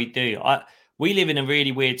wonder how he'd do. We live in a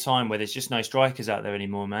really weird time where there's just no strikers out there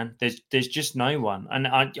anymore, man. There's just no one. And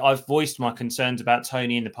I've voiced my concerns about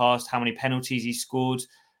Tony in the past, how many penalties he scored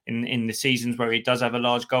in the seasons where he does have a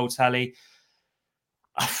large goal tally.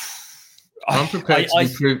 I'm prepared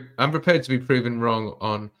to be proven wrong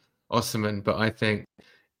on Osimhen, but I think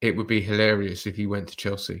it would be hilarious if he went to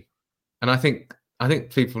Chelsea. And I think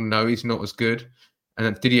people know he's not as good.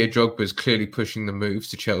 And Didier Drogba is clearly pushing the moves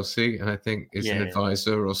to Chelsea, and I think is an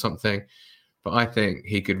advisor or something. But I think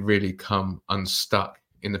he could really come unstuck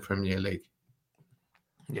in the Premier League.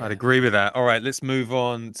 Yeah. I'd agree with that. All right, let's move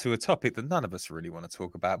on to a topic that none of us really want to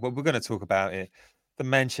talk about, but we're going to talk about it. The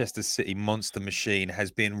Manchester City monster machine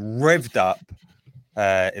has been revved up.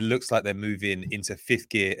 It looks like they're moving into fifth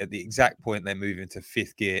gear at the exact point they're moving to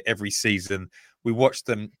fifth gear every season. We watched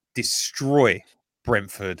them destroy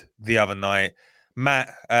Brentford the other night.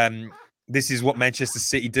 Matt, this is what Manchester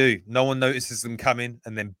City do. No one notices them coming,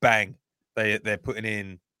 and then bang, they're putting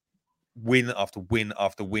in win after win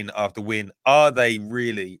after win after win. Are they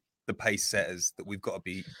really the pace setters that we've got to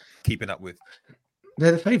be keeping up with?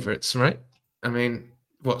 They're the favourites, right? I mean,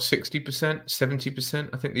 what, 60%, 70%?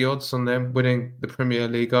 I think the odds on them winning the Premier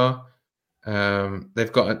League are.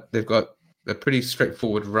 They've got a pretty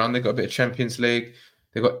straightforward run. They've got a bit of Champions League.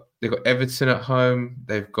 They've got Everton at home.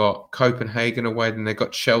 They've got Copenhagen away. Then they've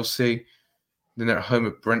got Chelsea. Then they're at home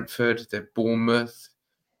at Brentford. They're Bournemouth,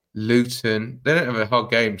 Luton. They don't have a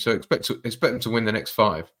hard game, so expect them to win the next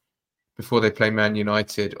 5 before they play Man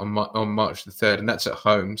United on March the 3rd, and that's at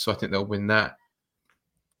home. So I think they'll win that.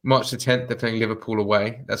 March the 10th, they're playing Liverpool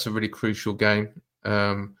away. That's a really crucial game.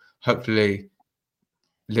 Hopefully,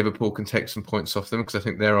 Liverpool can take some points off them because I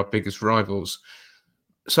think they're our biggest rivals.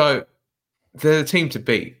 So they're the team to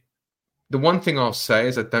beat. The one thing I'll say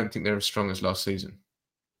is I don't think they're as strong as last season.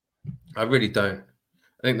 I really don't.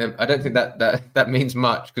 I don't think that means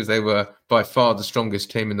much because they were by far the strongest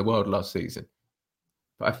team in the world last season.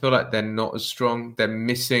 But I feel like they're not as strong. They're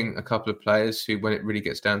missing a couple of players who, when it really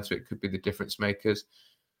gets down to it, could be the difference makers.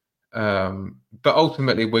 But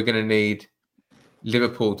ultimately, we're going to need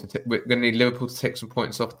Liverpool to take some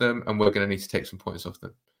points off them, and we're going to need to take some points off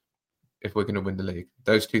them if we're going to win the league.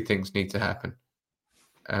 Those two things need to happen,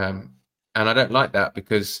 and I don't like that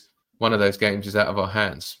because one of those games is out of our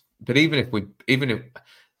hands. But I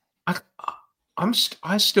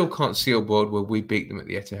still can't see a world where we beat them at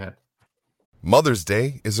the Etihad. Mother's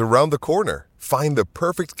Day is around the corner. Find the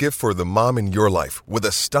perfect gift for the mom in your life with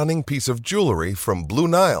a stunning piece of jewelry from Blue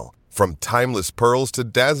Nile. From timeless pearls to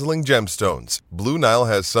dazzling gemstones, Blue Nile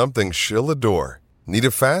has something she'll adore. Need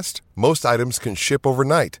it fast? Most items can ship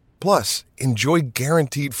overnight. Plus, enjoy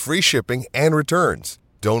guaranteed free shipping and returns.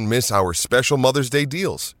 Don't miss our special Mother's Day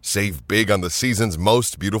deals. Save big on the season's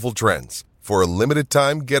most beautiful trends. For a limited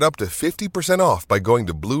time, get up to 50% off by going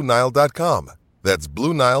to BlueNile.com. That's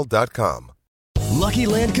BlueNile.com. Lucky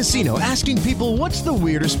Land Casino, asking people, what's the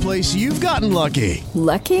weirdest place you've gotten lucky?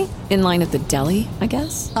 Lucky? In line at the deli, I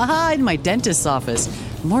guess? Aha, in my dentist's office.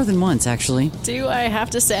 More than once, actually. Do I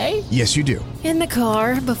have to say? Yes, you do. In the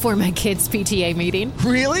car before my kids' PTA meeting.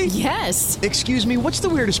 Really? Yes. Excuse me, what's the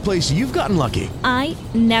weirdest place you've gotten lucky? I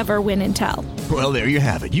never win and tell. Well, there you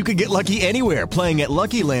have it. You can get lucky anywhere, playing at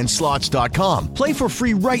LuckyLandSlots.com. Play for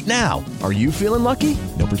free right now. Are you feeling lucky?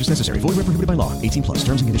 No purchase necessary. Void where prohibited by law. 18 plus.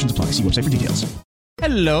 Terms and conditions apply. See website for details.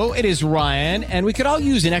 Hello, it is Ryan, and we could all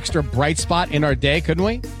use an extra bright spot in our day, couldn't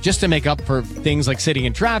we? Just to make up for things like sitting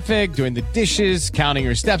in traffic, doing the dishes, counting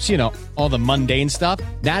your steps, you know, all the mundane stuff.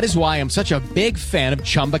 That is why I'm such a big fan of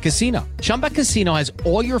Chumba Casino. Chumba Casino has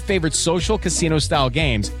all your favorite social casino-style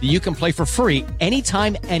games that you can play for free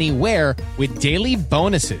anytime, anywhere with daily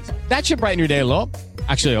bonuses. That should brighten your day a little.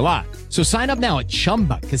 Actually, a lot. So sign up now at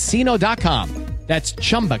ChumbaCasino.com. That's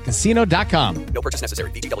ChumbaCasino.com. No purchase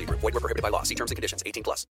necessary. VGW Group. Void where prohibited by law. See terms and conditions. 18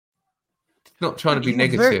 plus. Not trying to be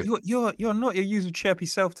negative. You're not your usual chirpy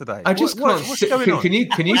self today. I just can't. What's going on? Can you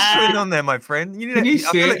what's going on there, my friend? I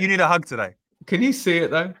feel like you need a hug today. Can you see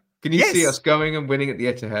it though? Can you see us going and winning at the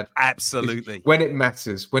Etihad? Absolutely. When it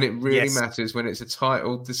matters, when it really matters, when it's a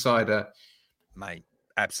title decider, mate.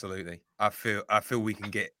 Absolutely. I feel we can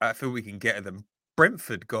get at them.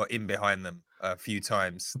 Brentford got in behind them a few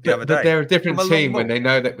times the other day. But they're a different team when they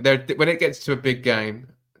know that when it gets to a big game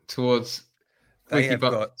towards. They have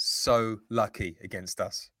got so lucky against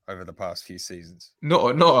us over the past few seasons.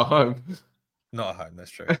 Not at home. Not at home.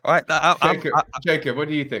 That's true. All right, Jacob, what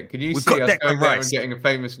do you think? Can you see us going there and getting a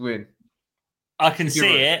famous win? I can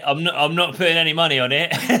see it. I'm not putting any money on it.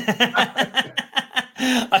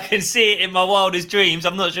 I can see it in my wildest dreams.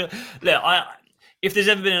 I'm not sure. Look, if there's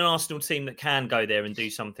ever been an Arsenal team that can go there and do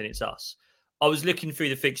something, it's us. I was looking through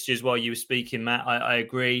the fixtures while you were speaking, Matt. I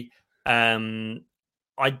agree.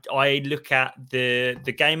 I look at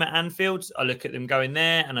the game at Anfield. I look at them going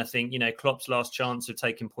there, and I think, Klopp's last chance of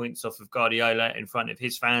taking points off of Guardiola in front of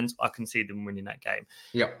his fans, I can see them winning that game.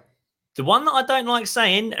 Yep. The one that I don't like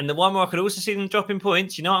saying, and the one where I could also see them dropping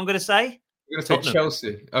points, you know what I'm going to say? You're going to say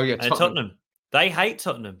Chelsea. Oh, yeah, Tottenham. They hate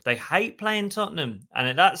Tottenham. They hate playing Tottenham. And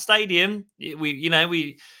at that stadium,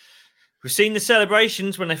 we've seen the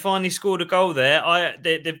celebrations when they finally scored a goal there.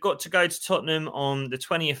 They've got to go to Tottenham on the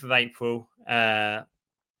 20th of April.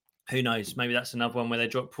 Who knows? Maybe that's another one where they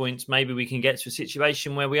drop points. Maybe we can get to a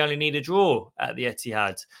situation where we only need a draw at the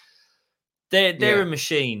Etihad. They're a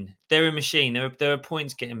machine. They're a machine. They're a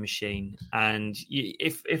points-getting machine. And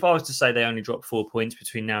if I was to say they only drop 4 points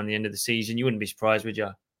between now and the end of the season, you wouldn't be surprised, would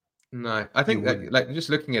you? No, I think that, just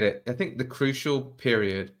looking at it, I think the crucial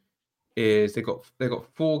period is they got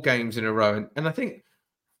 4 games in a row, and I think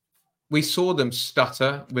we saw them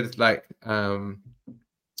stutter with they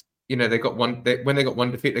got one. When they got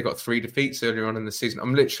one defeat, they got 3 defeats earlier on in the season.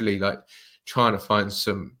 I'm literally trying to find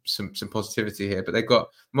some positivity here, but they got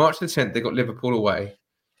March the 10th. They got Liverpool away.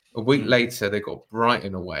 A week later, they got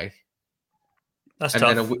Brighton away. That's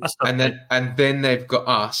tough. And then they've got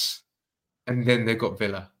us, and then they've got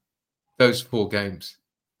Villa. Those 4 games.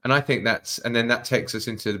 And I think that takes us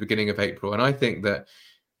into the beginning of April. And I think that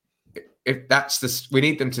we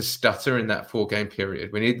need them to stutter in that 4-game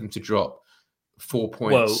period. We need them to drop 4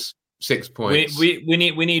 points, 6 points. We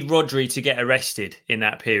need Rodri to get arrested in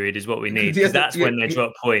that period is what we need. That's when they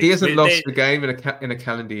drop points. He hasn't lost the game in a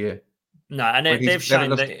calendar year. No, and they've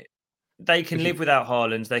shown that they can live without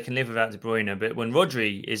Haaland, they can live without De Bruyne, but when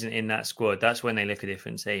Rodri isn't in that squad, that's when they look a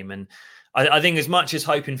different team. And I think as much as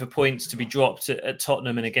hoping for points to be dropped at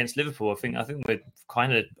Tottenham and against Liverpool, I think we're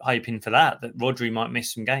kind of hoping for that Rodri might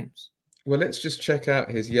miss some games. Well, let's just check out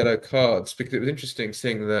his yellow cards, because it was interesting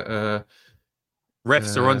seeing that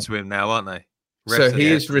refs are onto him now, aren't they? So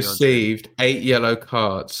he has received 8 yellow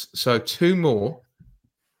cards, so 2 more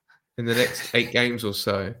in the next 8 games or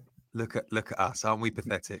so. Look at us, aren't we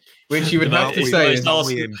pathetic? Which you would have to say it's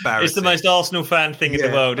the most Arsenal fan thing in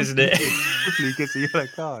the world, isn't it? He gets a yellow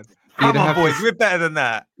card. Come on, boys, we're better than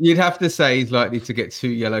that. You'd have to say he's likely to get 2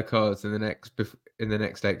 yellow cards in the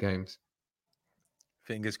next 8 games.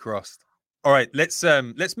 Fingers crossed. All right, let's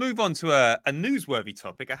move on to a newsworthy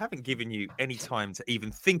topic. I haven't given you any time to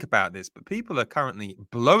even think about this, but people are currently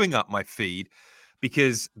blowing up my feed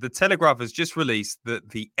because the Telegraph has just released that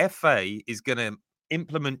the FA is going to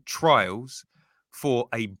implement trials for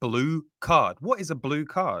a blue card. What is a blue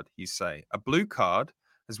card, you say? A blue card,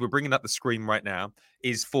 as we're bringing up the screen right now,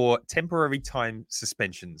 is for temporary time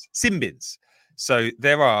suspensions, sin bins. So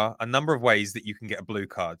there are a number of ways that you can get a blue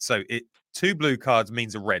card. So 2 blue cards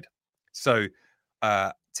means a red. So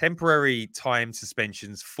temporary time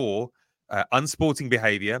suspensions for unsporting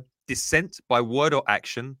behavior, dissent by word or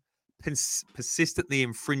action, persistently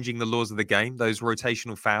infringing the laws of the game, those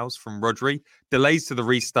rotational fouls from Rodri, delays to the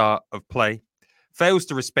restart of play, fails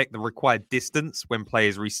to respect the required distance when play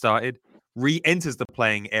is restarted, re-enters the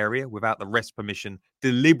playing area without the ref's permission,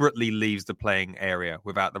 deliberately leaves the playing area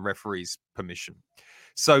without the referee's permission.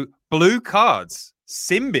 So blue cards,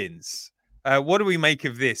 sin bins. What do we make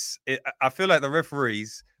of this? I feel like the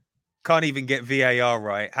referees can't even get VAR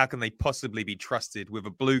right. How can they possibly be trusted with a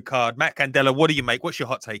blue card? Matt Candela, what do you make? What's your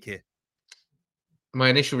hot take here? My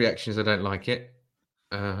initial reaction is I don't like it.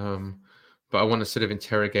 But I want to sort of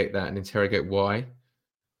interrogate that and interrogate why.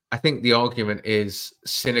 I think the argument is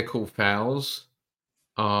cynical fouls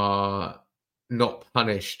are not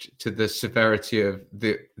punished to the severity of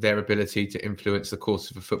their ability to influence the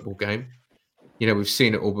course of a football game. You know, we've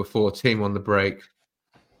seen it all before, team on the break.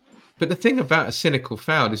 But the thing about a cynical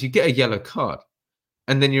foul is you get a yellow card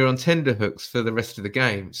and then you're on tenterhooks for the rest of the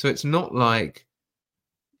game. So it's not like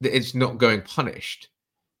it's not going punished.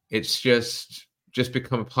 It's just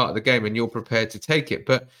become a part of the game and you're prepared to take it.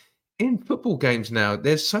 But in football games now,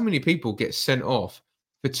 there's so many people get sent off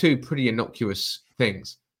for two pretty innocuous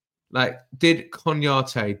things. Like, did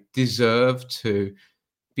Kognate deserve to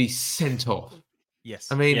be sent off?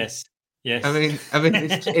 Yes. I mean, yes. I mean,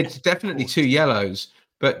 it's definitely two yellows.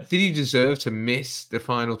 But did he deserve to miss the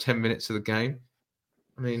final 10 minutes of the game?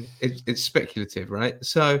 I mean, it's speculative, right?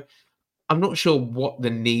 So I'm not sure what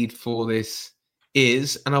the need for this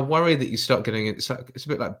is, and I worry that you start getting it's a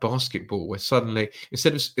bit like basketball, where suddenly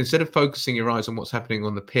instead of focusing your eyes on what's happening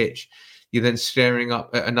on the pitch, you're then staring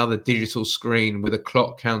up at another digital screen with a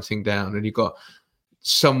clock counting down, and you've got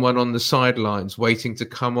someone on the sidelines waiting to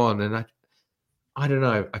come on. And I don't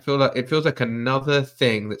know. I feel like it feels like another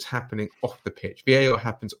thing that's happening off the pitch. VAR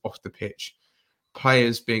happens off the pitch.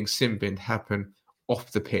 Players being sin-binned happen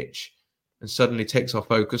off the pitch, and suddenly takes our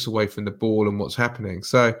focus away from the ball and what's happening.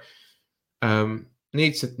 So.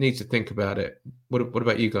 Need to think about it. What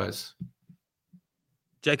about you guys?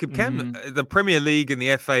 Jacob, can the Premier League and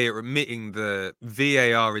the FA are admitting the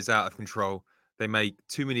VAR is out of control? They make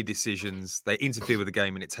too many decisions. They interfere with the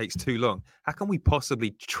game, and it takes too long. How can we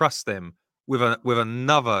possibly trust them with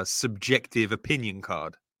another subjective opinion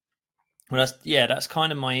card? Well, that's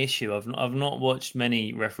kind of my issue. I've not watched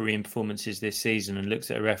many refereeing performances this season and looked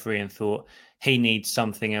at a referee and thought he needs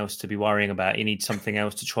something else to be worrying about. He needs something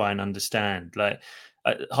else to try and understand. Like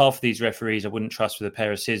half of these referees, I wouldn't trust with a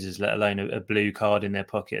pair of scissors, let alone a blue card in their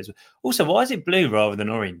pocket as well. Also, why is it blue rather than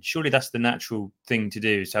orange? Surely that's the natural thing to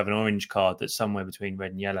do, is to have an orange card that's somewhere between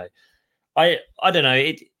red and yellow. I don't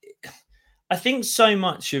know. I think so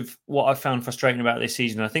much of what I've found frustrating about this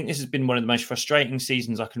season, I think this has been one of the most frustrating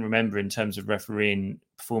seasons I can remember in terms of refereeing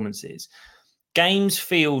performances. Games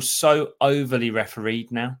feel so overly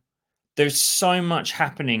refereed now. There's so much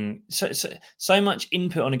happening, so much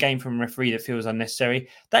input on a game from a referee that feels unnecessary.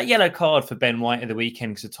 That yellow card for Ben White at the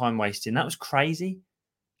weekend because of time wasting, that was crazy.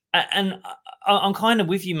 And I'm kind of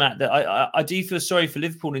with you, Matt, that I do feel sorry for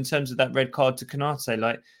Liverpool in terms of that red card to Kognate.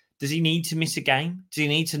 Like, does he need to miss a game? Does he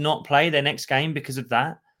need to not play their next game because of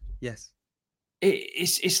that? Yes.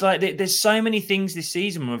 It's like there's so many things this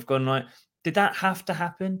season where I've gone like, did that have to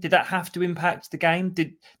happen? Did that have to impact the game?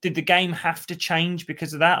 Did the game have to change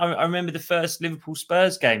because of that? I remember the first Liverpool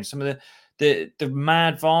Spurs game, some of the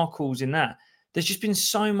mad VAR calls in that. There's just been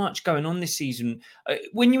so much going on this season.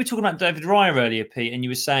 When you were talking about David Raya earlier, Pete, and you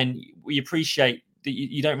were saying we appreciate that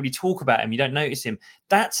you don't really talk about him, you don't notice him.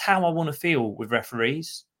 That's how I want to feel with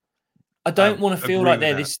referees. I don't want to feel like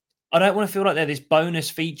they're this. I don't want to feel like they're this bonus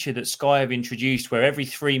feature that Sky have introduced, where every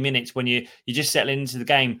 3 minutes when you just settle into the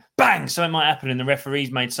game, bang, something might happen, and the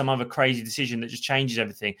referee's made some other crazy decision that just changes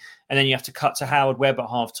everything, and then you have to cut to Howard Webb at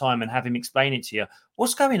half time and have him explain it to you.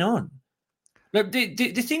 What's going on? Look, the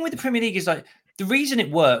thing with the Premier League is like the reason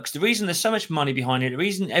it works, the reason there's so much money behind it, the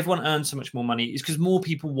reason everyone earns so much more money is because more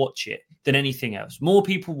people watch it than anything else. More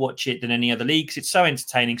people watch it than any other league because it's so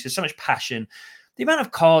entertaining, because there's so much passion. The amount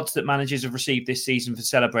of cards that managers have received this season for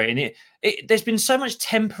celebrating it, there's been so much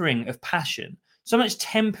tempering of passion, so much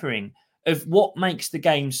tempering of what makes the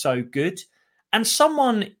game so good. And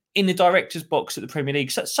someone in the director's box at the Premier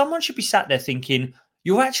League, someone should be sat there thinking,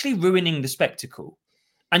 you're actually ruining the spectacle.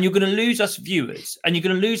 And you're going to lose us viewers, and you're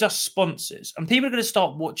going to lose us sponsors, and people are going to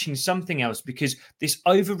start watching something else because this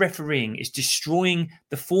over-refereeing is destroying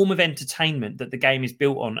the form of entertainment that the game is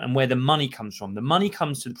built on and where the money comes from. The money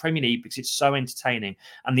comes to the Premier League because it's so entertaining,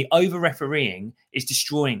 and the over-refereeing is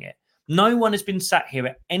destroying it. No one has been sat here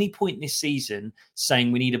at any point this season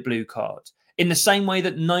saying we need a blue card. In the same way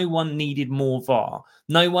that no one needed more VAR,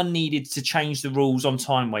 no one needed to change the rules on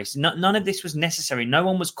time waste. None of this was necessary. No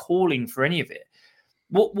one was calling for any of it.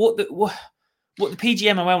 What the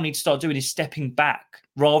PGMOL needs to start doing is stepping back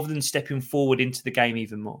rather than stepping forward into the game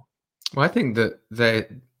even more. Well, I think that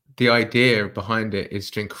the idea behind it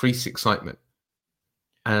is to increase excitement.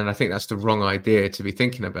 And I think that's the wrong idea to be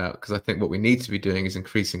thinking about, because I think what we need to be doing is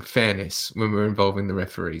increasing fairness when we're involving the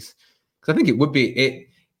referees. Because I think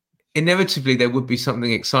inevitably there would be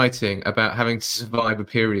something exciting about having to survive a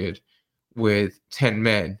period with 10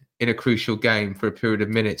 men in a crucial game for a period of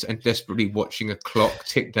minutes and desperately watching a clock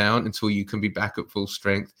tick down until you can be back at full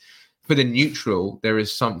strength. For the neutral, there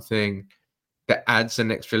is something that adds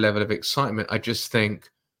an extra level of excitement. I just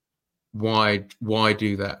think, why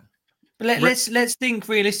do that? But let's think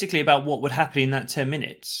realistically about what would happen in that 10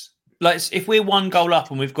 minutes. Like, if we're 1 goal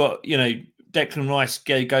up and we've got, Declan Rice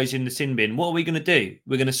goes in the sin bin, what are we going to do?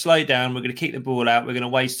 We're going to slow down. We're going to keep the ball out. We're going to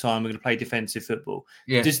waste time. We're going to play defensive football.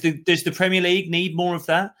 Yeah. Does the Premier League need more of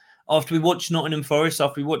that? After we watch Nottingham Forest,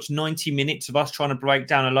 after we watch 90 minutes of us trying to break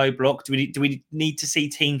down a low block, do we need to see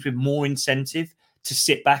teams with more incentive to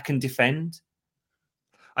sit back and defend?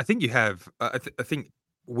 I think you have. I think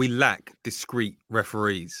we lack discreet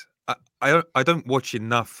referees. I don't watch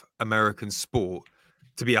enough American sport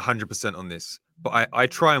to be 100% on this, but I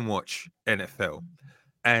try and watch NFL,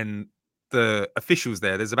 and the officials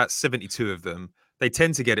there's about 72 of them. They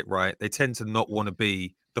tend to get it right. They tend to not want to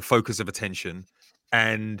be the focus of attention,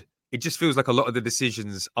 and it just feels like a lot of the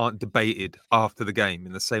decisions aren't debated after the game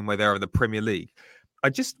in the same way they are in the Premier League. I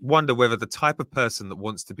just wonder whether the type of person that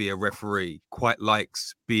wants to be a referee quite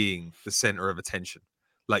likes being the center of attention.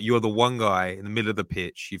 Like, you're the one guy in the middle of the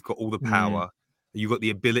pitch. You've got all the power. You've got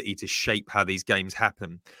the ability to shape how these games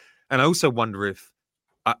happen. And I also wonder if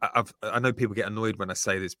I know people get annoyed when I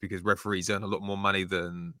say this because referees earn a lot more money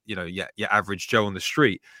than, your average Joe on the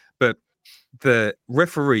street. But the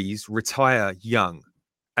referees retire young,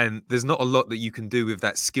 and there's not a lot that you can do with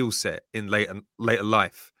that skill set in later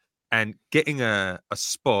life. And getting a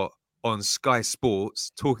spot on Sky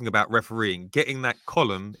Sports talking about refereeing, getting that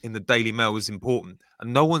column in the Daily Mail is important.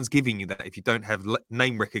 And no one's giving you that if you don't have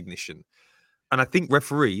name recognition. And I think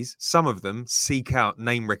referees, some of them, seek out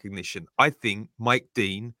name recognition. I think Mike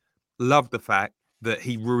Dean loved the fact that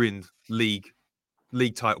he ruined league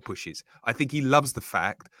title pushes. I think he loves the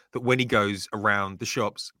fact that when he goes around the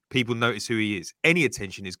shops, people notice who he is. Any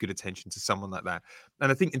attention is good attention to someone like that.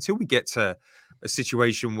 And I think until we get to a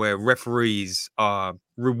situation where referees are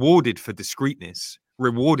rewarded for discreetness,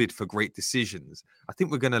 rewarded for great decisions, I think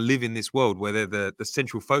we're going to live in this world where they're the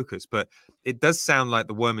central focus. But it does sound like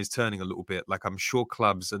the worm is turning a little bit. Like, I'm sure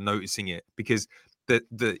clubs are noticing it, because I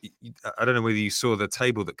don't know whether you saw the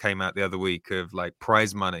table that came out the other week of like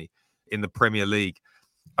prize money in the Premier League.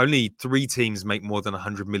 Only 3 teams make more than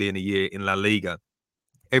 100 million a year in La Liga.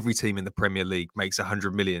 Every team in the Premier League makes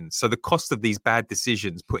 100 million. So the cost of these bad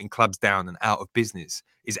decisions, putting clubs down and out of business,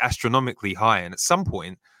 is astronomically high. And at some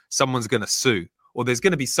point, someone's going to sue, or there's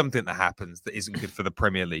going to be something that happens that isn't good for the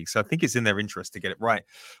Premier League. So I think it's in their interest to get it right.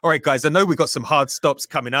 All right, guys, I know we've got some hard stops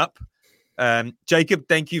coming up. Jacob,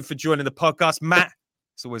 thank you for joining the podcast. Matt,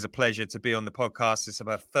 it's always a pleasure to be on the podcast. It's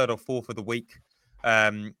about 3rd or 4th of the week.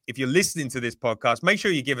 If you're listening to this podcast, make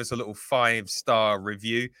sure you give us a little 5-star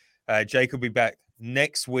review. Jacob will be back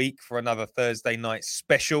next week for another Thursday night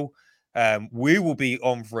special. We will be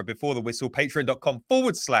on for a Before the Whistle,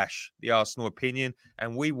 patreon.com/the Arsenal Opinion.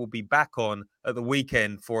 And we will be back on at the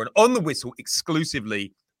weekend for an On the Whistle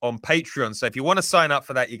exclusively on Patreon. So if you want to sign up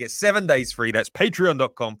for that, you get 7 days free. That's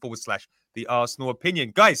patreon.com/the Arsenal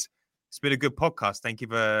Opinion. Guys, it's been a good podcast. Thank you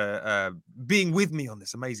for being with me on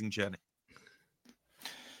this amazing journey.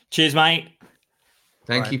 Cheers, mate.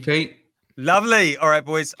 Thank you, Pete. Lovely. All right,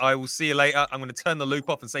 boys. I will see you later. I'm going to turn the loop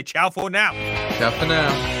off and say ciao for now. Ciao for now.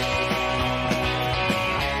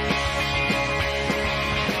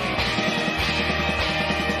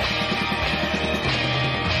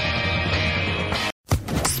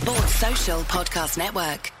 Sports Social Podcast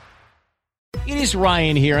Network. It is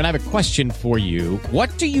Ryan here, and I have a question for you.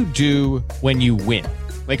 What do you do when you win?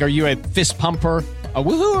 Like, are you a fist pumper, a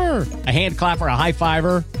woohooer, a hand clapper, a high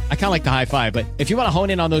fiver? I kind of like the high five, but if you want to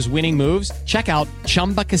hone in on those winning moves, check out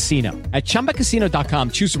Chumba Casino. At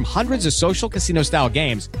ChumbaCasino.com, choose from hundreds of social casino style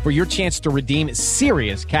games for your chance to redeem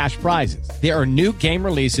serious cash prizes. There are new game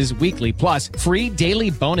releases weekly, plus free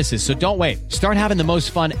daily bonuses. So don't wait. Start having the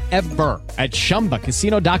most fun ever at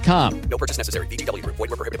ChumbaCasino.com. No purchase necessary. VGW Group.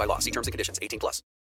 Void where prohibited by law. See terms and conditions. 18+.